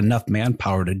 but if you had enough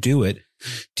manpower to do it,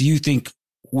 do you think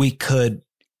we could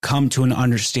come to an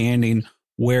understanding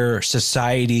where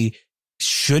society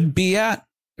should be at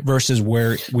versus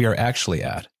where we are actually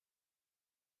at?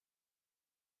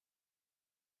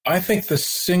 I think the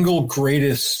single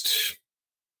greatest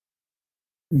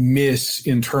miss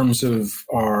in terms of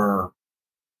our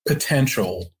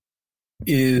potential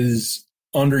is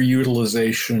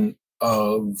underutilization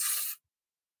of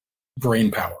brain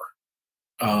power.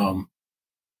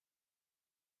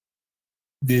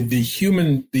 The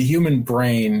human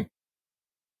brain,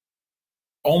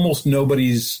 almost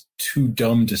nobody's too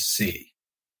dumb to see.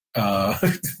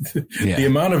 The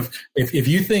amount of, if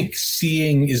you think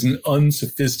seeing is an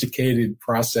unsophisticated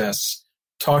process,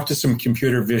 talk to some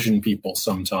computer vision people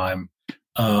sometime,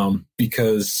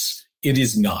 because it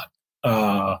is not.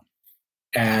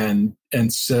 And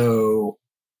so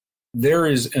there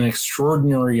is an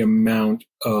extraordinary amount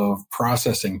of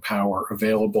processing power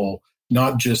available,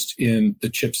 not just in the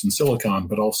chips and silicon,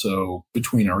 but also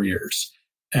between our ears.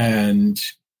 And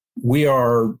we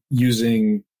are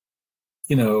using,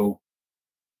 in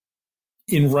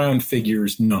round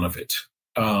figures, none of it.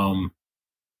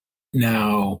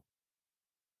 Now,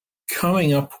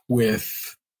 coming up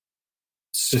with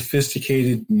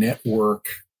sophisticated network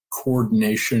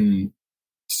coordination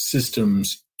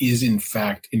systems is, in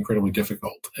fact, incredibly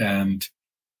difficult. And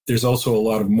there's also a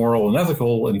lot of moral and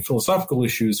ethical and philosophical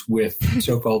issues with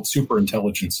so-called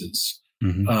superintelligences.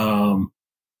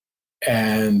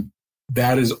 And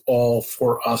that is all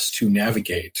for us to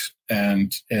navigate.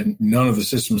 And none of the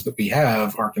systems that we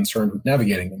have are concerned with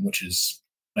navigating them, which is,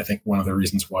 I think, one of the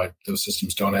reasons why those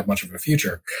systems don't have much of a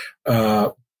future.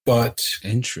 But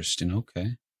interesting.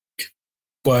 Okay.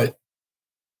 But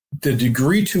the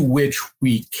degree to which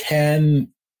we can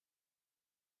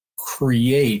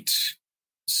create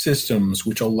systems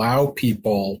which allow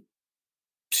people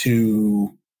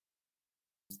to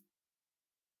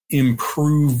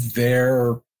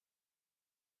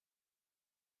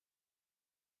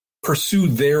pursue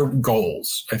their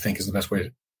goals, I think, is the best way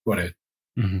to put it.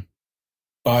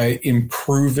 By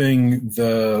improving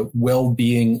the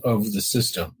well-being of the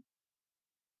system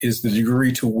is the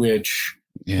degree to which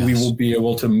we will be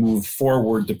able to move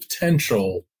forward the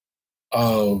potential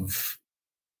of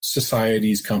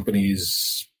societies,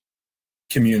 companies,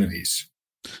 communities.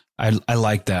 I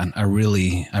like that. I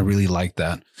really like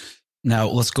that. Now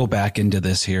let's go back into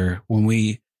this here. When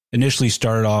we initially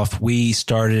started off, we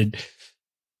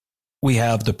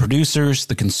have the producers,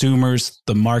 the consumers,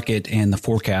 the market, and the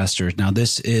forecasters. Now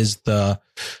this is the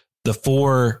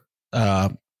four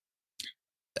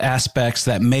aspects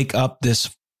that make up this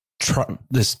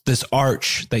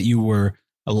arch that you were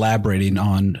elaborating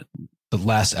on the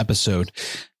last episode.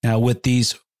 Now with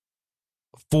these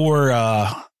four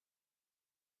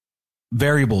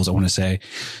variables, I want to say,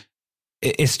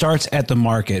 it starts at the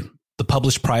market, the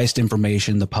published priced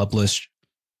information,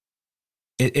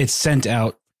 it's sent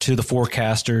out to the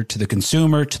forecaster, to the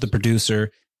consumer, to the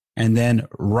producer, and then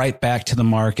right back to the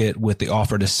market with the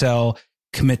offer to sell,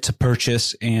 commit to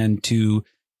purchase, and to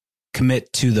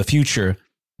commit to the future.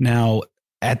 Now,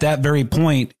 at that very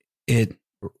point, it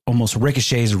almost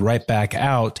ricochets right back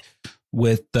out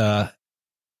with let's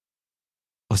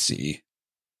see,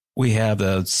 we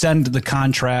have send the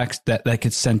contracts that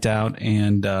gets sent out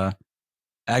and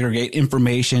aggregate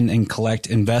information and collect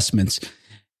investments.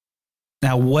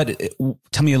 Now,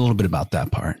 tell me a little bit about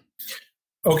that part.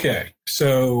 Okay.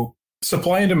 So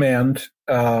supply and demand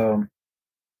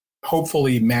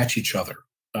hopefully match each other.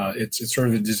 It's sort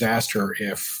of a disaster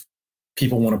if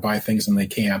people want to buy things and they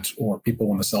can't, or people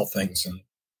want to sell things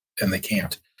and they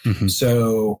can't. Mm-hmm.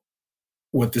 So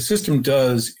what the system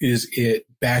does is it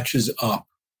batches up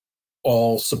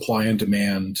all supply and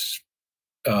demand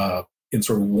in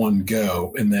sort of one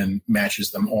go, and then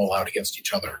matches them all out against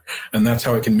each other. And that's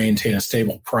how it can maintain a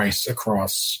stable price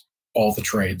across all the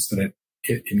trades that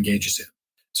it engages in.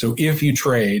 So if you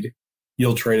trade,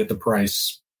 you'll trade at the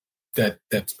price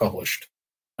that's published.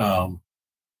 And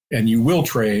you will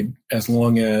trade as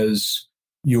long as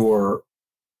you're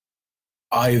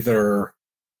either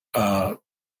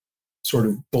sort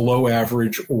of below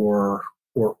average or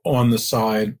on the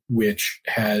side which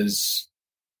has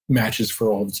matches for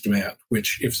all of its demand,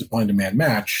 which if supply and demand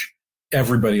match,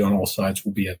 everybody on all sides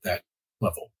will be at that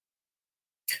level.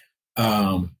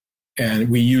 And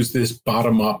we use this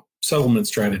bottom-up settlement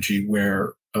strategy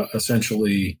where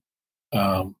essentially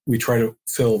we try to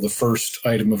fill the first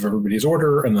item of everybody's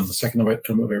order and then the second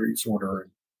item of everybody's order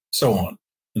and so on.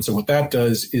 And so what that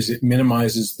does is it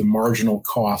minimizes the marginal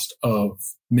cost of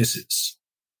misses.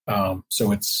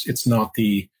 So it's not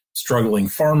the struggling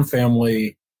farm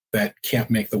family that can't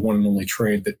make the one and only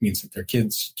trade that means that their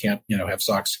kids can't, have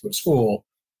socks to go to school.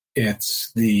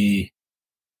 It's the,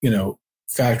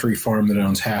 factory farm that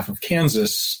owns half of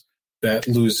Kansas that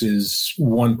loses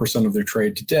 1% of their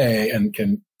trade today and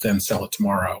can then sell it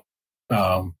tomorrow,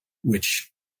 which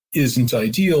isn't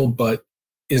ideal, but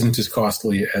isn't as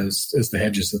costly as the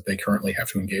hedges that they currently have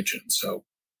to engage in. So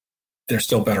they're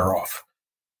still better off.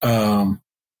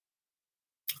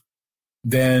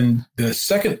 Then the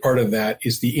second part of that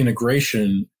is the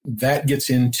integration. That gets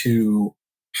into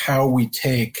how we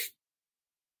take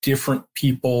different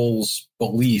people's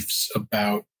beliefs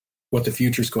about what the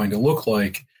future is going to look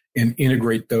like and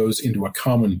integrate those into a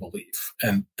common belief.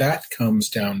 And that comes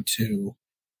down to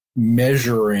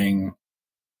measuring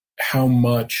how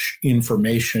much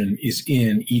information is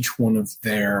in each one of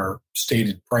their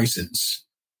stated prices,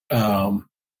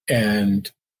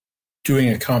 and doing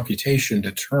a computation to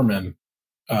determine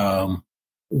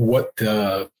what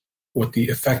the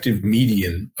effective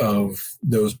median of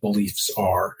those beliefs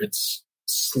are. It's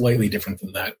slightly different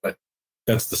than that, but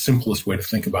that's the simplest way to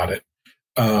think about it.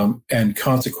 And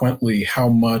consequently, how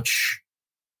much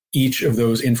each of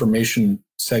those information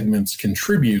segments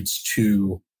contributes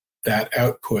to that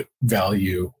output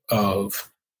value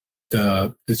of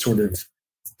the sort of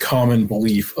common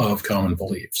belief of common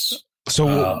beliefs.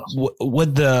 So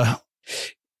let's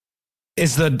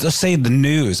say the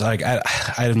news, like I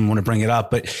didn't want to bring it up,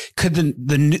 but could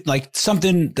the like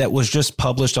something that was just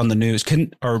published on the news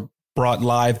or brought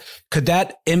live, could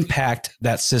that impact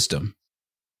that system?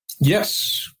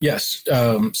 Yes.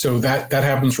 So that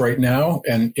happens right now,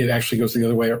 and it actually goes the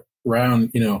other way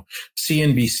around.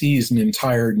 CNBC is an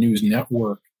entire news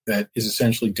network that is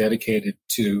essentially dedicated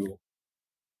to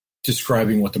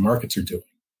describing what the markets are doing.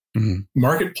 Mm-hmm.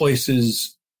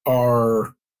 Marketplaces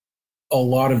are a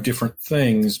lot of different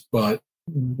things, but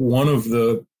one of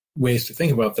the ways to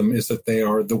think about them is that they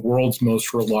are the world's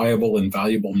most reliable and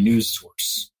valuable news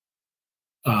source.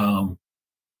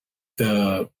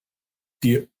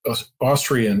 The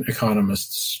Austrian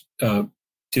economists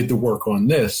did the work on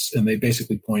this, and they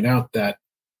basically point out that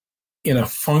in a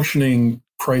functioning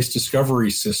price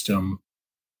discovery system,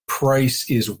 price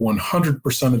is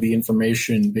 100% of the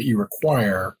information that you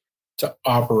require to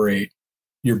operate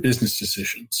your business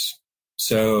decisions.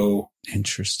 So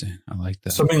interesting. I like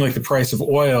that. Something like the price of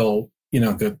oil,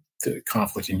 the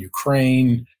conflict in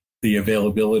Ukraine, the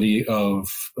availability of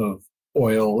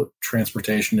oil,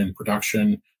 transportation, and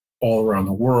production all around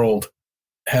the world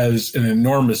has an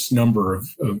enormous number of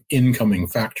incoming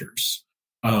factors.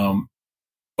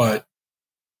 But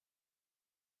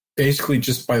basically,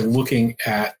 just by looking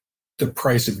at the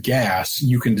price of gas,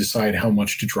 you can decide how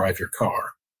much to drive your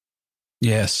car.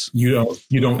 Yes. You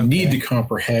don't need to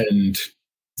comprehend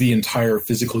the entire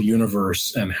physical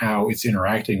universe and how it's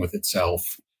interacting with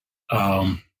itself.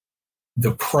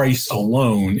 The price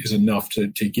alone is enough to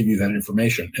give you that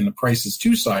information. And the price is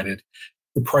two-sided.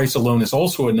 The price alone is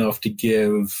also enough to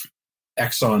give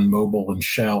ExxonMobil and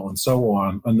Shell and so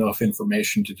on enough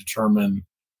information to determine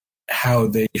how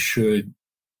they should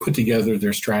put together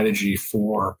their strategy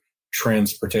for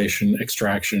transportation,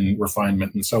 extraction,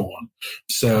 refinement, and so on.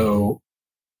 So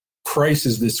price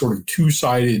is this sort of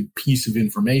two-sided piece of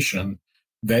information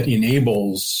that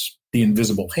enables the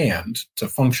invisible hand to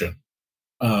function.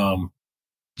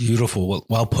 Beautiful.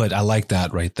 Well put. I like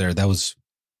that right there.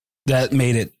 That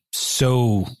made it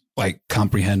so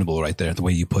comprehensible right there, the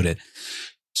way you put it.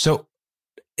 So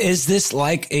is this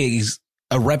like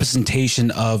a representation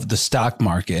of the stock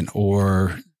market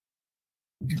or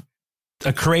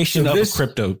a creation of a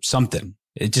crypto something.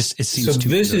 It seems too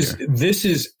familiar. This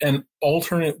is an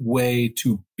alternate way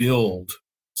to build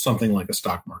something like a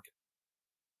stock market.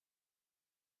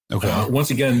 Okay.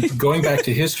 Once again, going back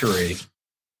to history,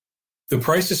 the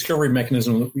price discovery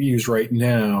mechanism that we use right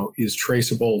now is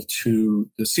traceable to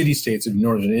the city-states of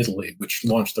northern Italy, which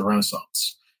launched the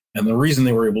Renaissance. And the reason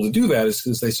they were able to do that is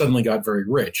because they suddenly got very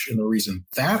rich. And the reason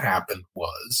that happened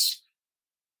was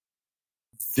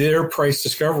their price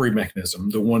discovery mechanism,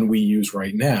 the one we use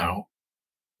right now,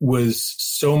 was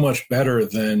so much better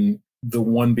than the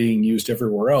one being used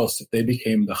everywhere else that they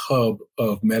became the hub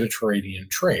of Mediterranean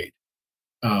trade.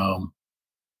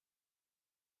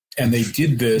 And they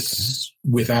did this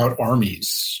without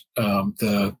armies.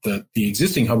 The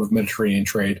existing hub of Mediterranean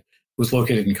trade was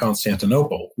located in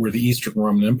Constantinople, where the Eastern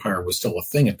Roman Empire was still a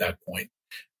thing at that point.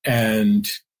 And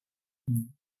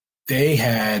they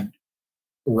had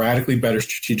radically better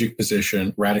strategic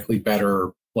position, radically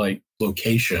better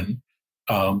location.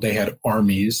 They had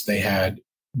armies. They had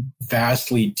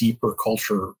vastly deeper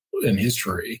culture and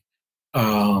history.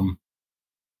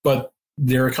 But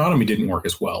their economy didn't work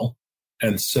as well.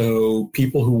 And so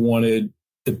people who wanted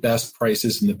the best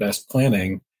prices and the best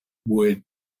planning would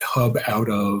hub out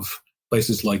of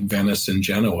places like Venice and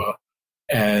Genoa.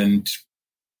 And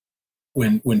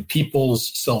when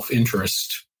people's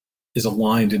self-interest is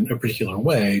aligned in a particular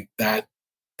way, that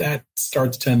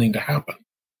starts tending to happen.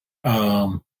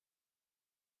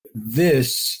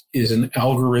 This is an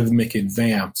algorithmic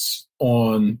advance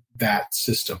on that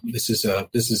system. This is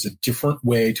a different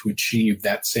way to achieve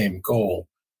that same goal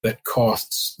that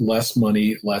costs less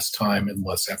money, less time, and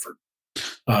less effort.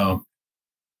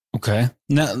 Okay.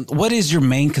 Now, what is your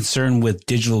main concern with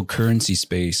digital currency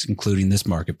space, including this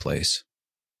marketplace?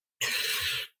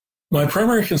 My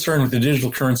primary concern with the digital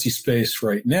currency space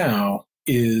right now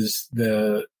is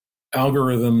the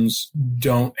algorithms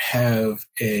don't have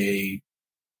a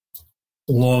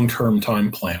long-term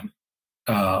time plan.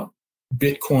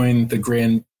 Bitcoin, the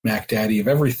grand Mac Daddy of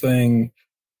everything,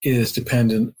 is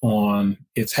dependent on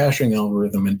its hashing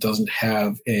algorithm and doesn't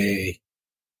have a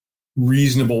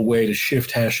reasonable way to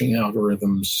shift hashing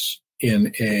algorithms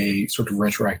in a sort of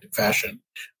retroactive fashion.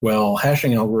 Well,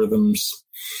 hashing algorithms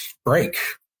break.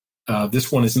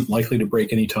 This one isn't likely to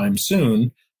break anytime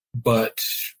soon, but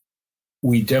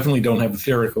we definitely don't have a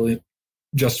theoretical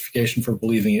justification for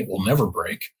believing it will never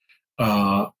break.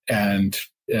 And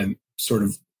sort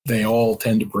of they all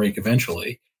tend to break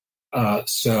eventually.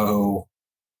 So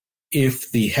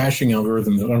if the hashing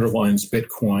algorithm that underlines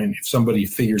Bitcoin, if somebody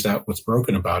figures out what's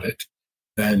broken about it,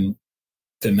 then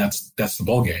that's the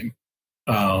ballgame.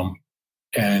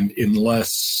 And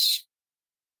unless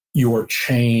your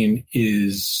chain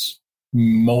is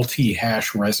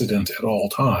multi-hash resident at all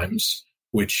times,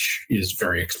 which is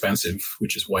very expensive,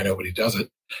 which is why nobody does it,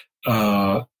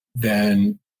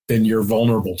 then you're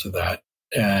vulnerable to that.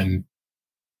 And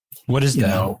what is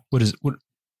that? What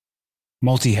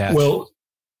multi-hash? Well,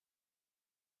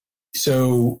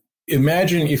 so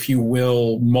imagine, if you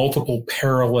will, multiple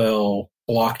parallel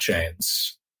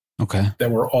blockchains. Okay.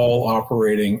 That were all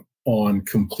operating on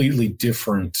completely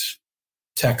different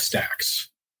tech stacks,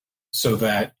 so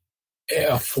that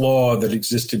a flaw that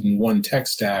existed in one tech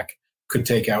stack could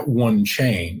take out one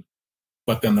chain,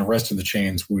 but then the rest of the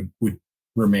chains would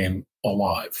remain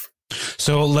alive.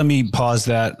 So let me pause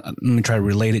that. Let me try to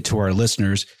relate it to our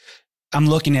listeners. I'm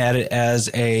looking at it as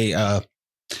a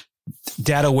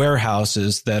data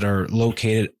warehouses that are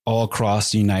located all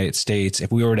across the United States.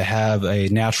 If we were to have a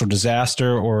natural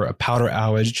disaster or a power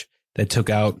outage that took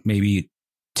out maybe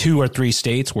 2 or 3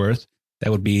 states worth,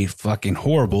 that would be fucking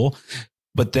horrible.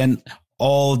 But then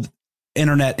all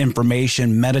internet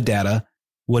information, metadata,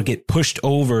 would get pushed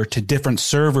over to different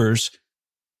servers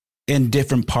in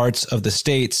different parts of the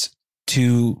states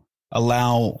to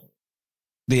allow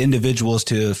the individuals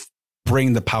to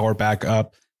bring the power back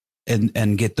up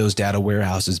and get those data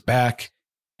warehouses back.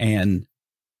 And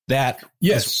that.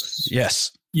 Yes.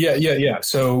 Yes. Yeah.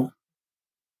 So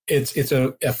it's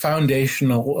a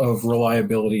foundational of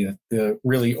reliability. The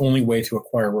really only way to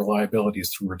acquire reliability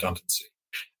is through redundancy,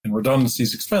 and redundancy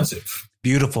is expensive.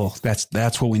 Beautiful.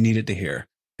 That's what we needed to hear.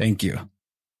 Thank you.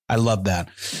 I love that.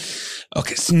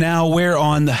 Okay. So now we're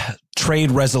on the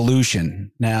trade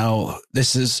resolution. Now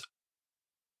this is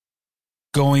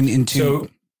going into,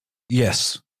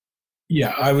 yes.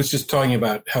 Yeah. I was just talking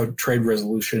about how trade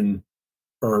resolution,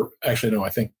 or actually, no, I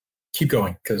think keep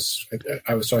going, because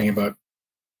I was talking about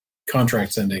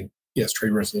contract sending. Yes.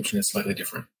 Trade resolution is slightly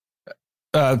different.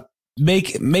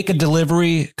 Make a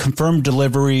delivery, confirm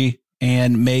delivery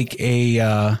and make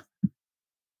a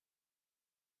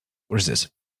what is this?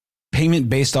 Payment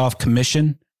based off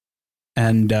commission.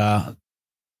 And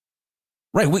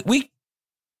right, we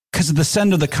because of the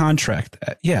send of the contract.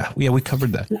 We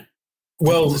covered that.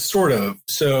 Well, sort of.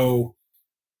 So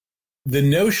the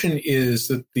notion is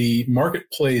that the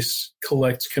marketplace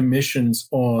collects commissions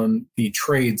on the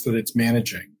trades that it's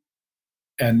managing.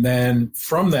 And then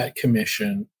from that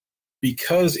commission,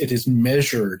 because it is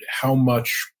measured how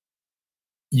much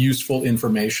useful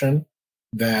information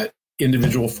that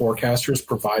individual forecasters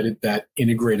provided that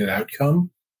integrated outcome,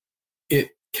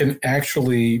 it can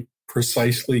actually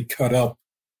precisely cut up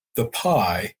the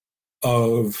pie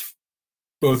of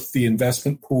both the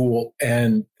investment pool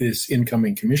and this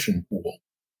incoming commission pool.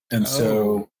 And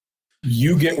so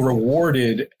you get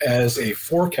rewarded as a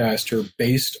forecaster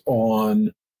based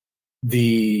on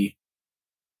the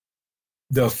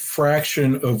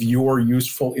fraction of your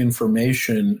useful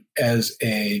information as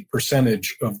a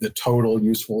percentage of the total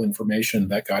useful information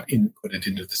that got inputted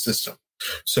into the system.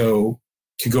 So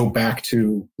to go back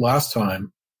to last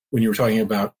time when you were talking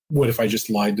about what if I just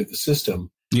lied to the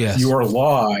system, yes, your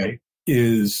lie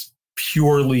is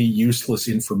purely useless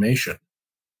information.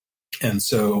 And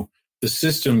so the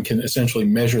system can essentially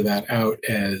measure that out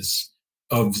as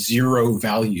of zero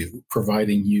value,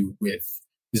 providing you with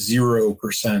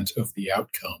 0% of the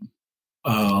outcome.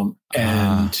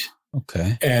 And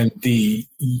the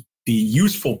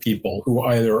useful people who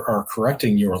either are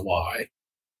correcting your lie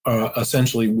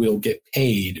essentially will get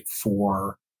paid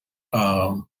for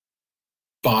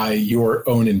by your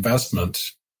own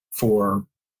investment for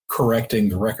correcting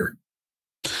the record.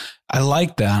 I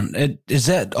like that. Does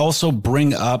that also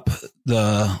bring up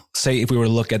say if we were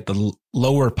to look at the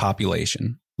lower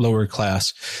population, lower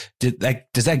class,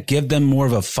 does that give them more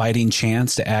of a fighting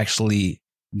chance to actually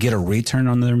get a return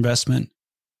on their investment?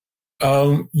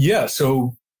 Yeah.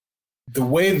 So the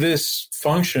way this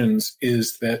functions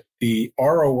is that the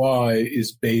ROI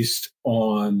is based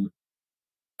on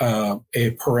a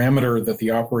parameter that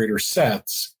the operator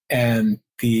sets and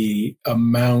the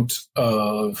amount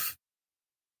of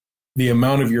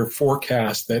your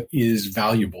forecast that is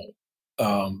valuable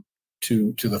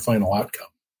to the final outcome.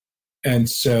 And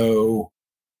so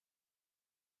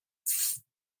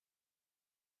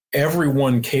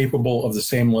everyone capable of the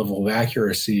same level of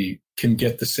accuracy can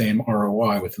get the same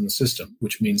ROI within the system,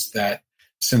 which means that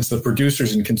since the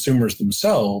producers and consumers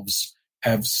themselves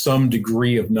have some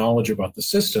degree of knowledge about the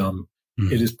system,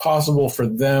 it is possible for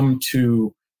them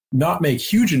to not make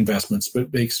huge investments,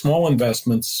 but make small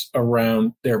investments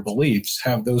around their beliefs,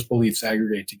 have those beliefs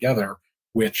aggregate together,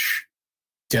 which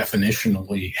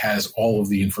definitionally has all of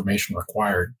the information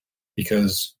required,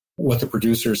 because what the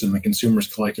producers and the consumers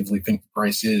collectively think the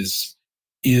price is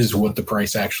what the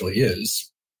price actually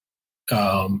is.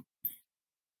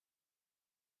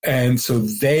 And so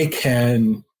they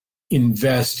can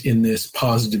invest in this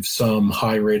positive sum,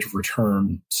 high rate of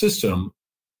return system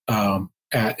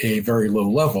at a very low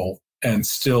level and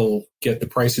still get the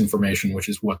price information, which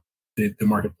is what the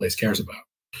marketplace cares about.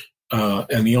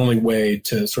 And the only way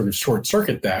to sort of short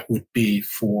circuit that would be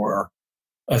for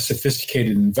a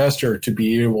sophisticated investor to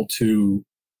be able to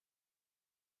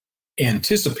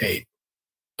anticipate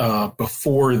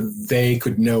before they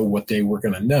could know what they were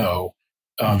going to know.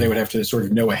 They would have to sort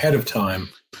of know ahead of time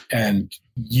and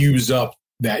use up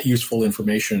that useful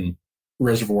information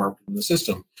reservoir in the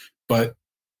system. But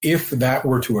if that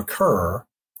were to occur,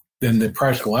 then the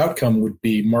practical outcome would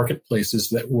be marketplaces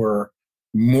that were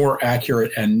more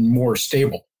accurate and more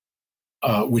stable,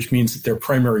 which means that their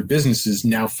primary businesses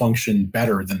now function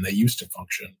better than they used to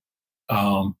function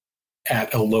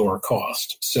at a lower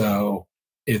cost. So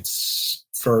it's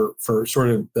for sort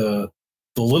of the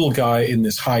little guy in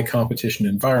this high competition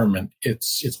environment,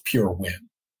 it's pure win,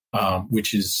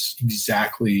 which is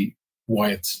exactly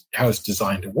how it's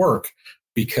designed to work,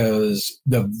 because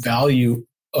the value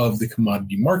of the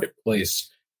commodity marketplace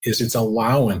is its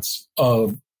allowance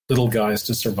of little guys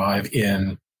to survive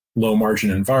in low margin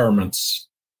environments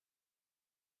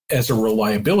as a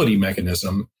reliability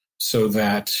mechanism, so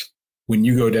that when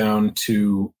you go down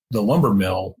to the lumber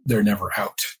mill, they're never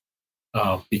out.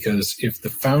 Because if the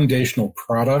foundational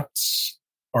products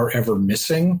are ever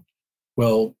missing,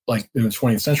 well, like in the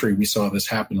 20th century, we saw this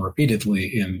happen repeatedly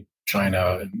in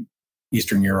China and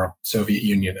Eastern Europe, Soviet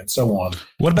Union, and so on.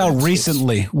 What about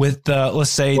recently with, let's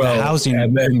say, the housing?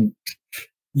 And then,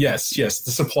 yes,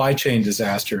 the supply chain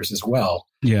disasters as well.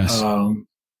 Yes.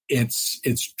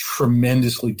 It's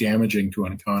tremendously damaging to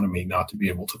an economy not to be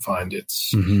able to find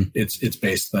its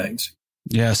base things.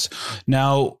 Yes.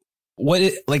 Now, what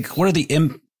are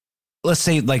the let's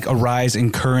say like a rise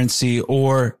in currency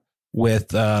or with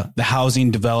the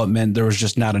housing development, there was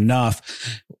just not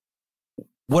enough.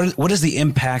 What does the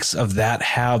impacts of that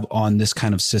have on this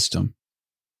kind of system?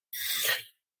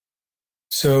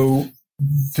 So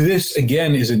this,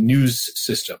 again, is a news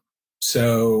system.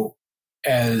 So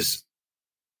as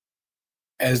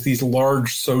these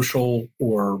large social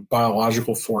or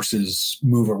biological forces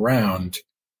move around,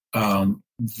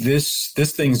 this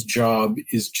thing's job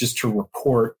is just to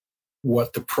report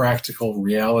what the practical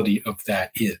reality of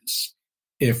that is.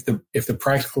 If the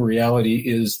practical reality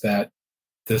is that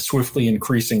the swiftly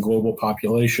increasing global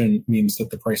population means that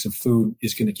the price of food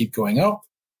is going to keep going up,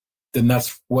 then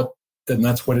that's what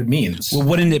it means. Well,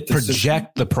 wouldn't it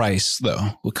project the price though?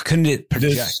 Couldn't it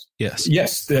project?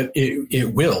 Yes, that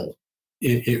it will.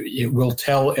 It will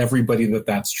tell everybody that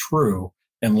that's true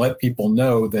and let people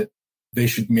know that they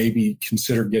should maybe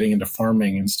consider getting into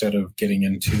farming instead of getting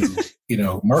into,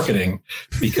 marketing,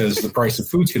 because the price of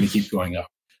food's going to keep going up.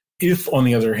 If, on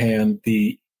the other hand,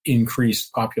 the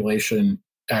increased population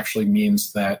actually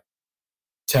means that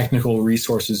technical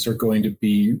resources are going to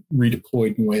be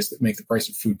redeployed in ways that make the price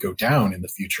of food go down in the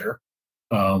future,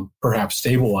 perhaps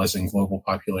stabilizing global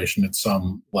population at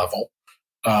some level,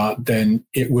 then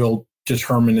it will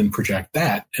determine and project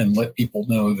that and let people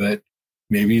know that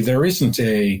maybe there isn't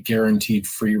a guaranteed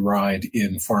free ride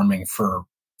in farming for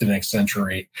the next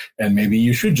century, and maybe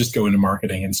you should just go into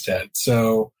marketing instead.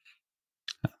 So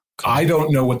I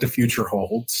don't know what the future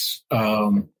holds,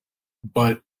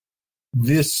 but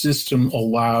this system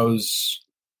allows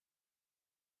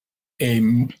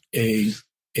a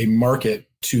market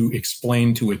to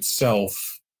explain to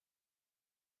itself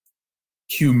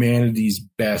humanity's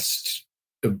best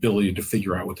ability to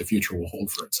figure out what the future will hold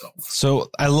for itself.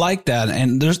 So I like that.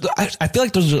 And I feel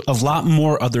like there's a lot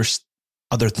more other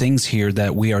things here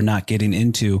that we are not getting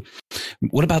into.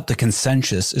 What about the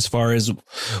consensus as far as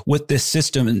what this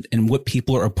system and what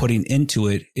people are putting into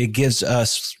it? It gives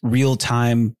us real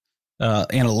time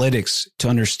analytics to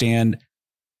understand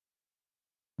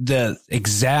the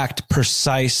exact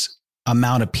precise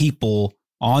amount of people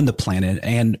on the planet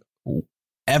and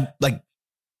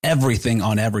everything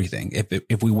on everything.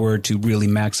 If we were to really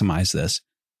maximize this.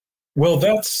 Well,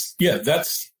 that's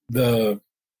the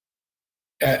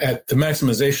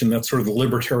maximization. That's sort of the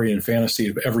libertarian fantasy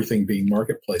of everything being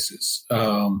marketplaces.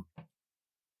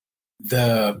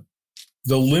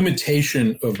 The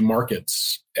limitation of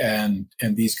markets and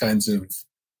these kinds of,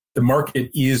 the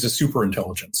market is a super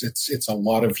intelligence. It's a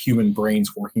lot of human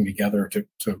brains working together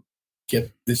to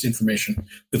get this information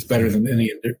that's better than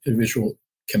any individual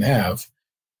can have.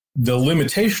 The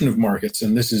limitation of markets,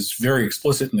 and this is very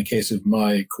explicit in the case of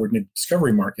my coordinated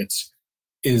discovery markets,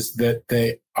 is that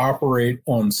they operate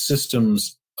on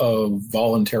systems of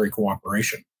voluntary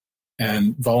cooperation.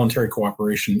 And voluntary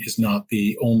cooperation is not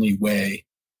the only way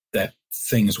that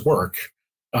things work.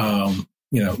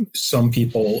 Some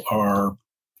people are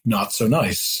not so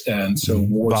nice, and so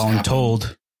wars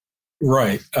voluntold.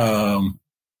 Right.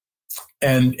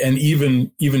 And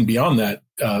even beyond that,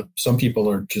 some people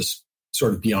are just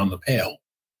sort of beyond the pale.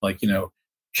 Like,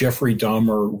 Jeffrey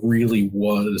Dahmer really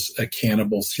was a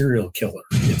cannibal serial killer.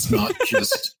 It's not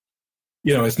just,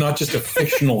 it's not just a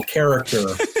fictional character.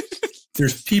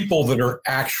 There's people that are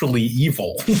actually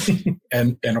evil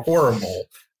and horrible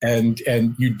and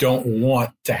you don't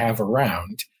want to have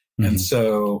around. Mm-hmm. And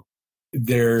so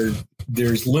there's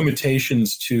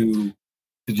limitations to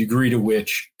the degree to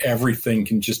which everything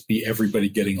can just be everybody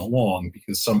getting along,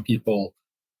 because some people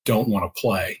don't want to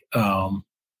play.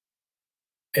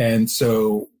 And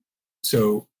so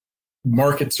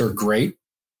markets are great.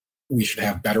 We should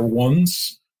have better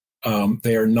ones.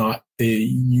 They are not the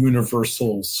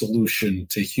universal solution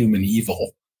to human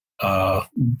evil.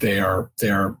 They are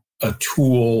a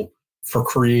tool for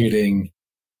creating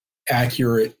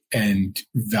accurate and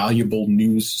valuable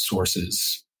news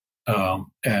sources.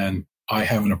 And I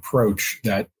have an approach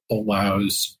that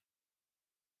allows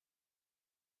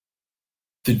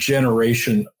the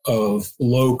generation of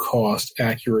low-cost,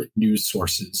 accurate news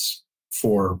sources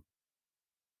for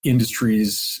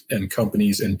industries and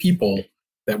companies and people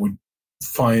that would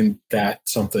find that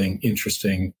something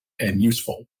interesting and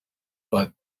useful.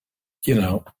 But,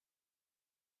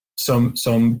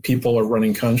 some people are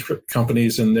running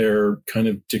companies and they're kind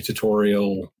of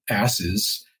dictatorial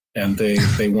asses, and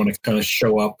they want to kind of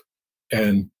show up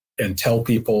and tell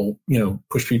people,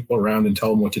 push people around and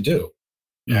tell them what to do.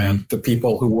 Mm-hmm. And the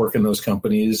people who work in those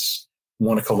companies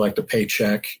want to collect a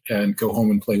paycheck and go home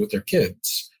and play with their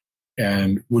kids.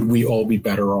 And would we all be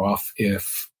better off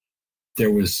if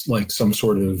there was like some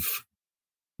sort of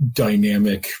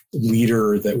dynamic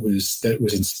leader that was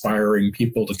inspiring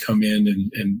people to come in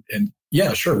and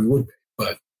Yeah, sure, we would,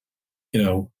 but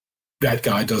that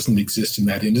guy doesn't exist in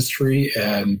that industry,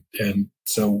 and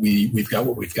so we've got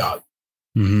what we've got.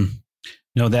 Mm-hmm.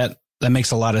 No, that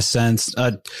makes a lot of sense.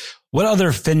 What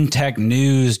other fintech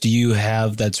news do you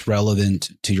have that's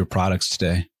relevant to your products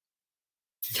today?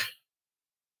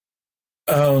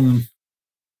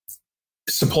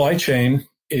 Supply chain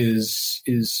is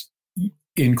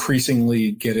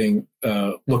increasingly getting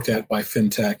looked at by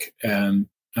fintech, and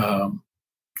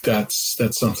that's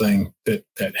something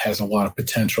that has a lot of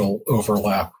potential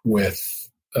overlap with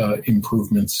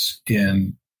improvements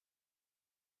in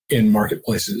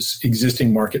marketplaces.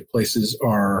 Existing marketplaces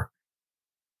are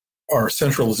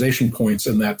centralization points,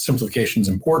 and that simplification is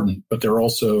important, but they're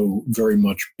also very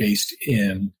much based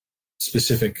in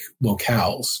specific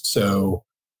locales. So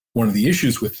one of the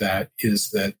issues with that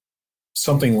is that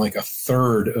something like a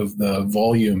third of the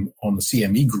volume on the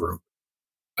CME group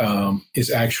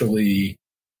is actually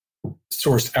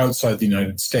sourced outside the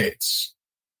United States.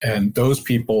 And those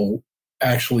people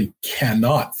actually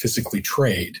cannot physically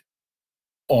trade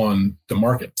on the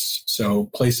markets. So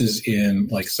places in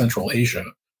like Central Asia,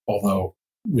 although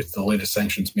with the latest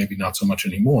sanctions, maybe not so much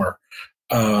anymore,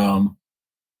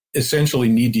 essentially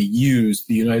need to use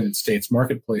the United States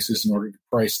marketplaces in order to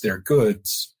price their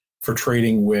goods for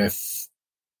trading with,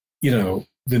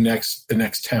 the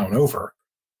next town over,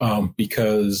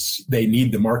 because they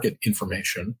need the market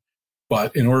information.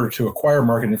 But in order to acquire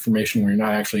market information where you're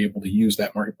not actually able to use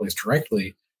that marketplace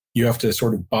directly, you have to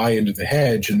sort of buy into the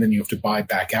hedge, and then you have to buy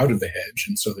back out of the hedge.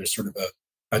 And so there's sort of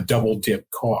a double dip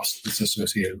cost that's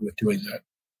associated with doing that.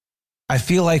 I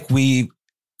feel like we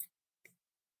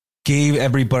gave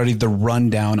everybody the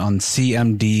rundown on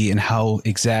CMD and how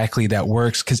exactly that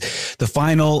works, because the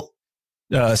final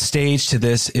stage to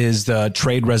this is the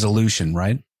trade resolution,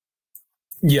 right?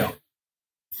 Yeah.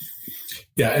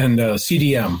 Yeah. And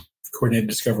CDM, Coordinated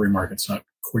Discovery Markets, not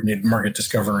Coordinated Market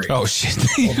Discovery. Oh, shit.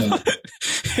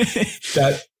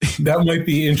 that might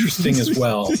be interesting as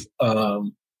well.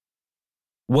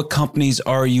 What companies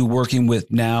are you working with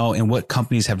now, and what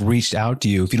companies have reached out to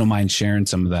you, if you don't mind sharing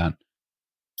some of that?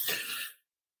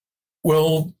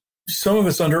 Well, some of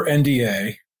it's under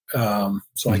NDA,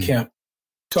 so I can't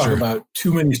talk about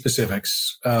too many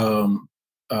specifics.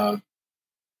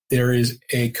 There is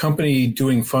a company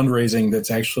doing fundraising that's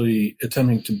actually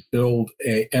attempting to build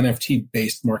a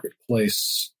NFT-based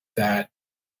marketplace that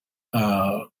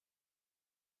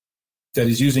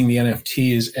is using the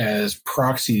NFTs as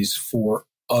proxies for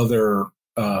other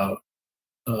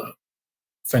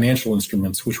financial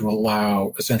instruments, which will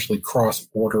allow essentially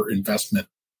cross-border investment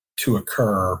to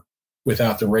occur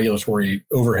without the regulatory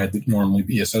overhead that normally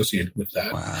be associated with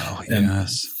that. Wow, and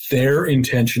yes. Their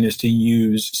intention is to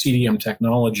use CDM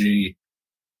technology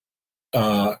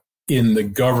in the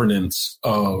governance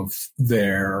of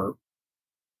their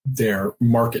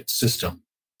market system.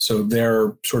 So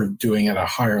they're sort of doing at a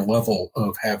higher level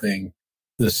of having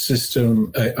the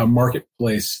system, a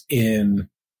marketplace in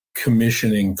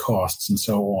commissioning costs and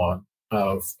so on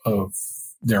of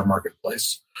their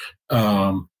marketplace,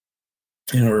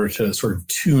 in order to sort of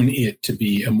tune it to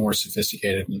be a more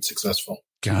sophisticated and successful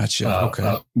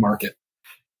market.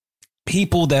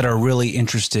 People that are really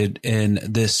interested in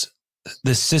this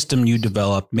system you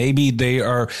develop, maybe they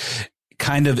are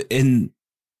kind of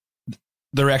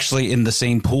they're actually in the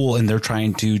same pool and they're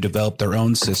trying to develop their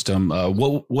own system.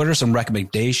 What are some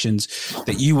recommendations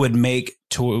that you would make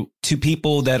to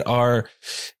people that are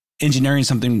engineering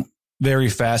something very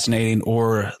fascinating,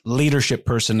 or leadership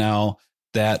personnel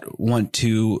that want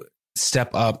to step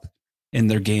up in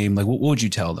their game? Like, what would you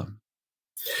tell them?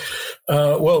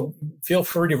 Well, feel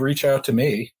free to reach out to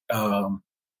me. I'm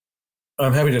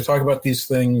happy to talk about these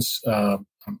things. I'm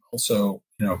also,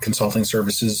 consulting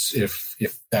services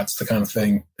if that's the kind of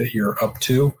thing that you're up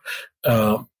to.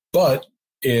 But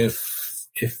if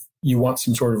you want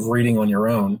some sort of reading on your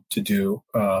own to do,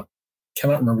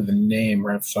 cannot remember the name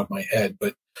right off the top of my head,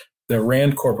 but the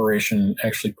Rand Corporation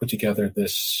actually put together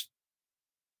this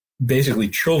basically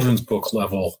children's book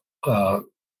level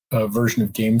version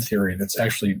of game theory that's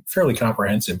actually fairly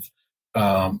comprehensive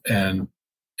and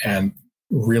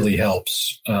really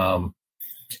helps.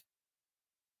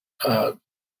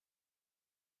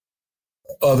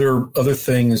 Other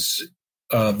things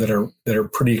that are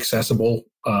pretty accessible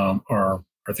are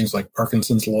things like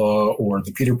Parkinson's law or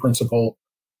the Peter Principle.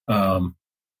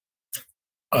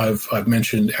 I've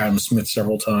mentioned Adam Smith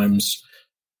several times.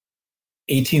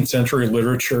 18th century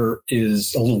literature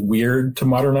is a little weird to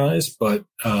modernize, but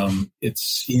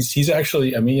he's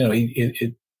actually,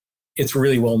 it's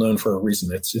really well known for a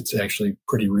reason. It's actually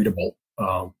pretty readable.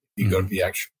 You go to the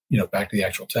actual, back to the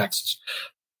actual texts.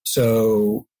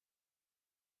 So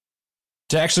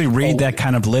to actually read that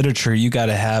kind of literature, you got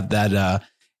to have that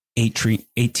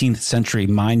 18th century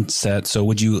mindset. So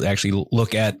would you actually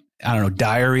look at, I don't know,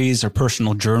 diaries or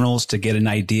personal journals to get an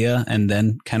idea and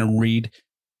then kind of read?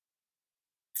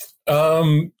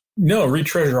 No, read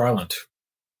Treasure Island.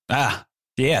 Ah,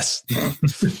 yes.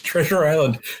 Treasure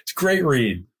Island. It's a great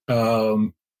read.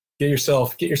 Get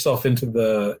yourself into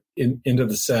the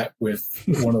set with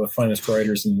one of the finest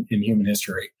writers in human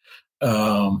history.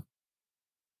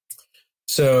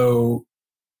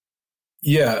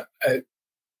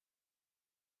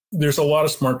 There's a lot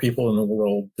of smart people in the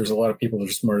world. There's a lot of people that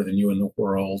are smarter than you in the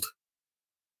world.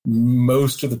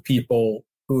 Most of the people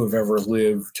who have ever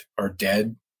lived are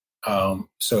dead.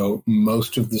 So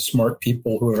most of the smart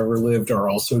people who have ever lived are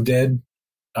also dead.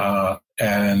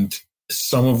 And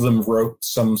some of them wrote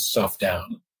some stuff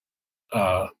down.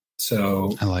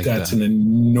 So that's an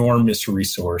enormous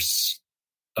resource.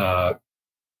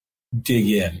 Dig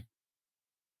in.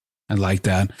 I like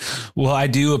that. Well, I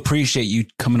do appreciate you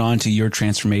coming on to your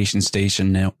transformation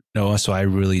station, Noah. So I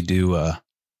really do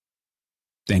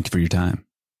thank you for your time.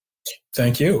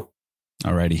 Thank you.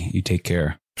 Alrighty. You take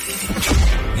care.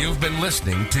 You've been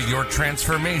listening to Your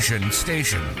Transformation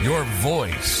Station, your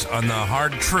voice on the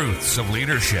hard truths of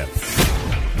leadership.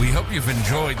 We hope you've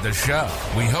enjoyed the show.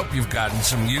 We hope you've gotten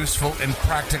some useful and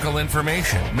practical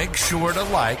information. Make sure to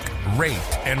like,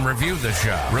 rate, and review the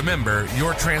show. Remember,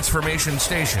 Your Transformation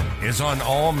Station is on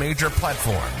all major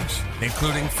platforms,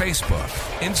 including Facebook,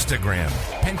 Instagram,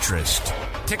 Pinterest,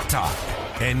 TikTok,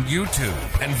 and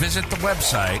YouTube. And visit the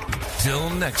website. Till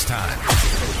next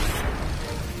time.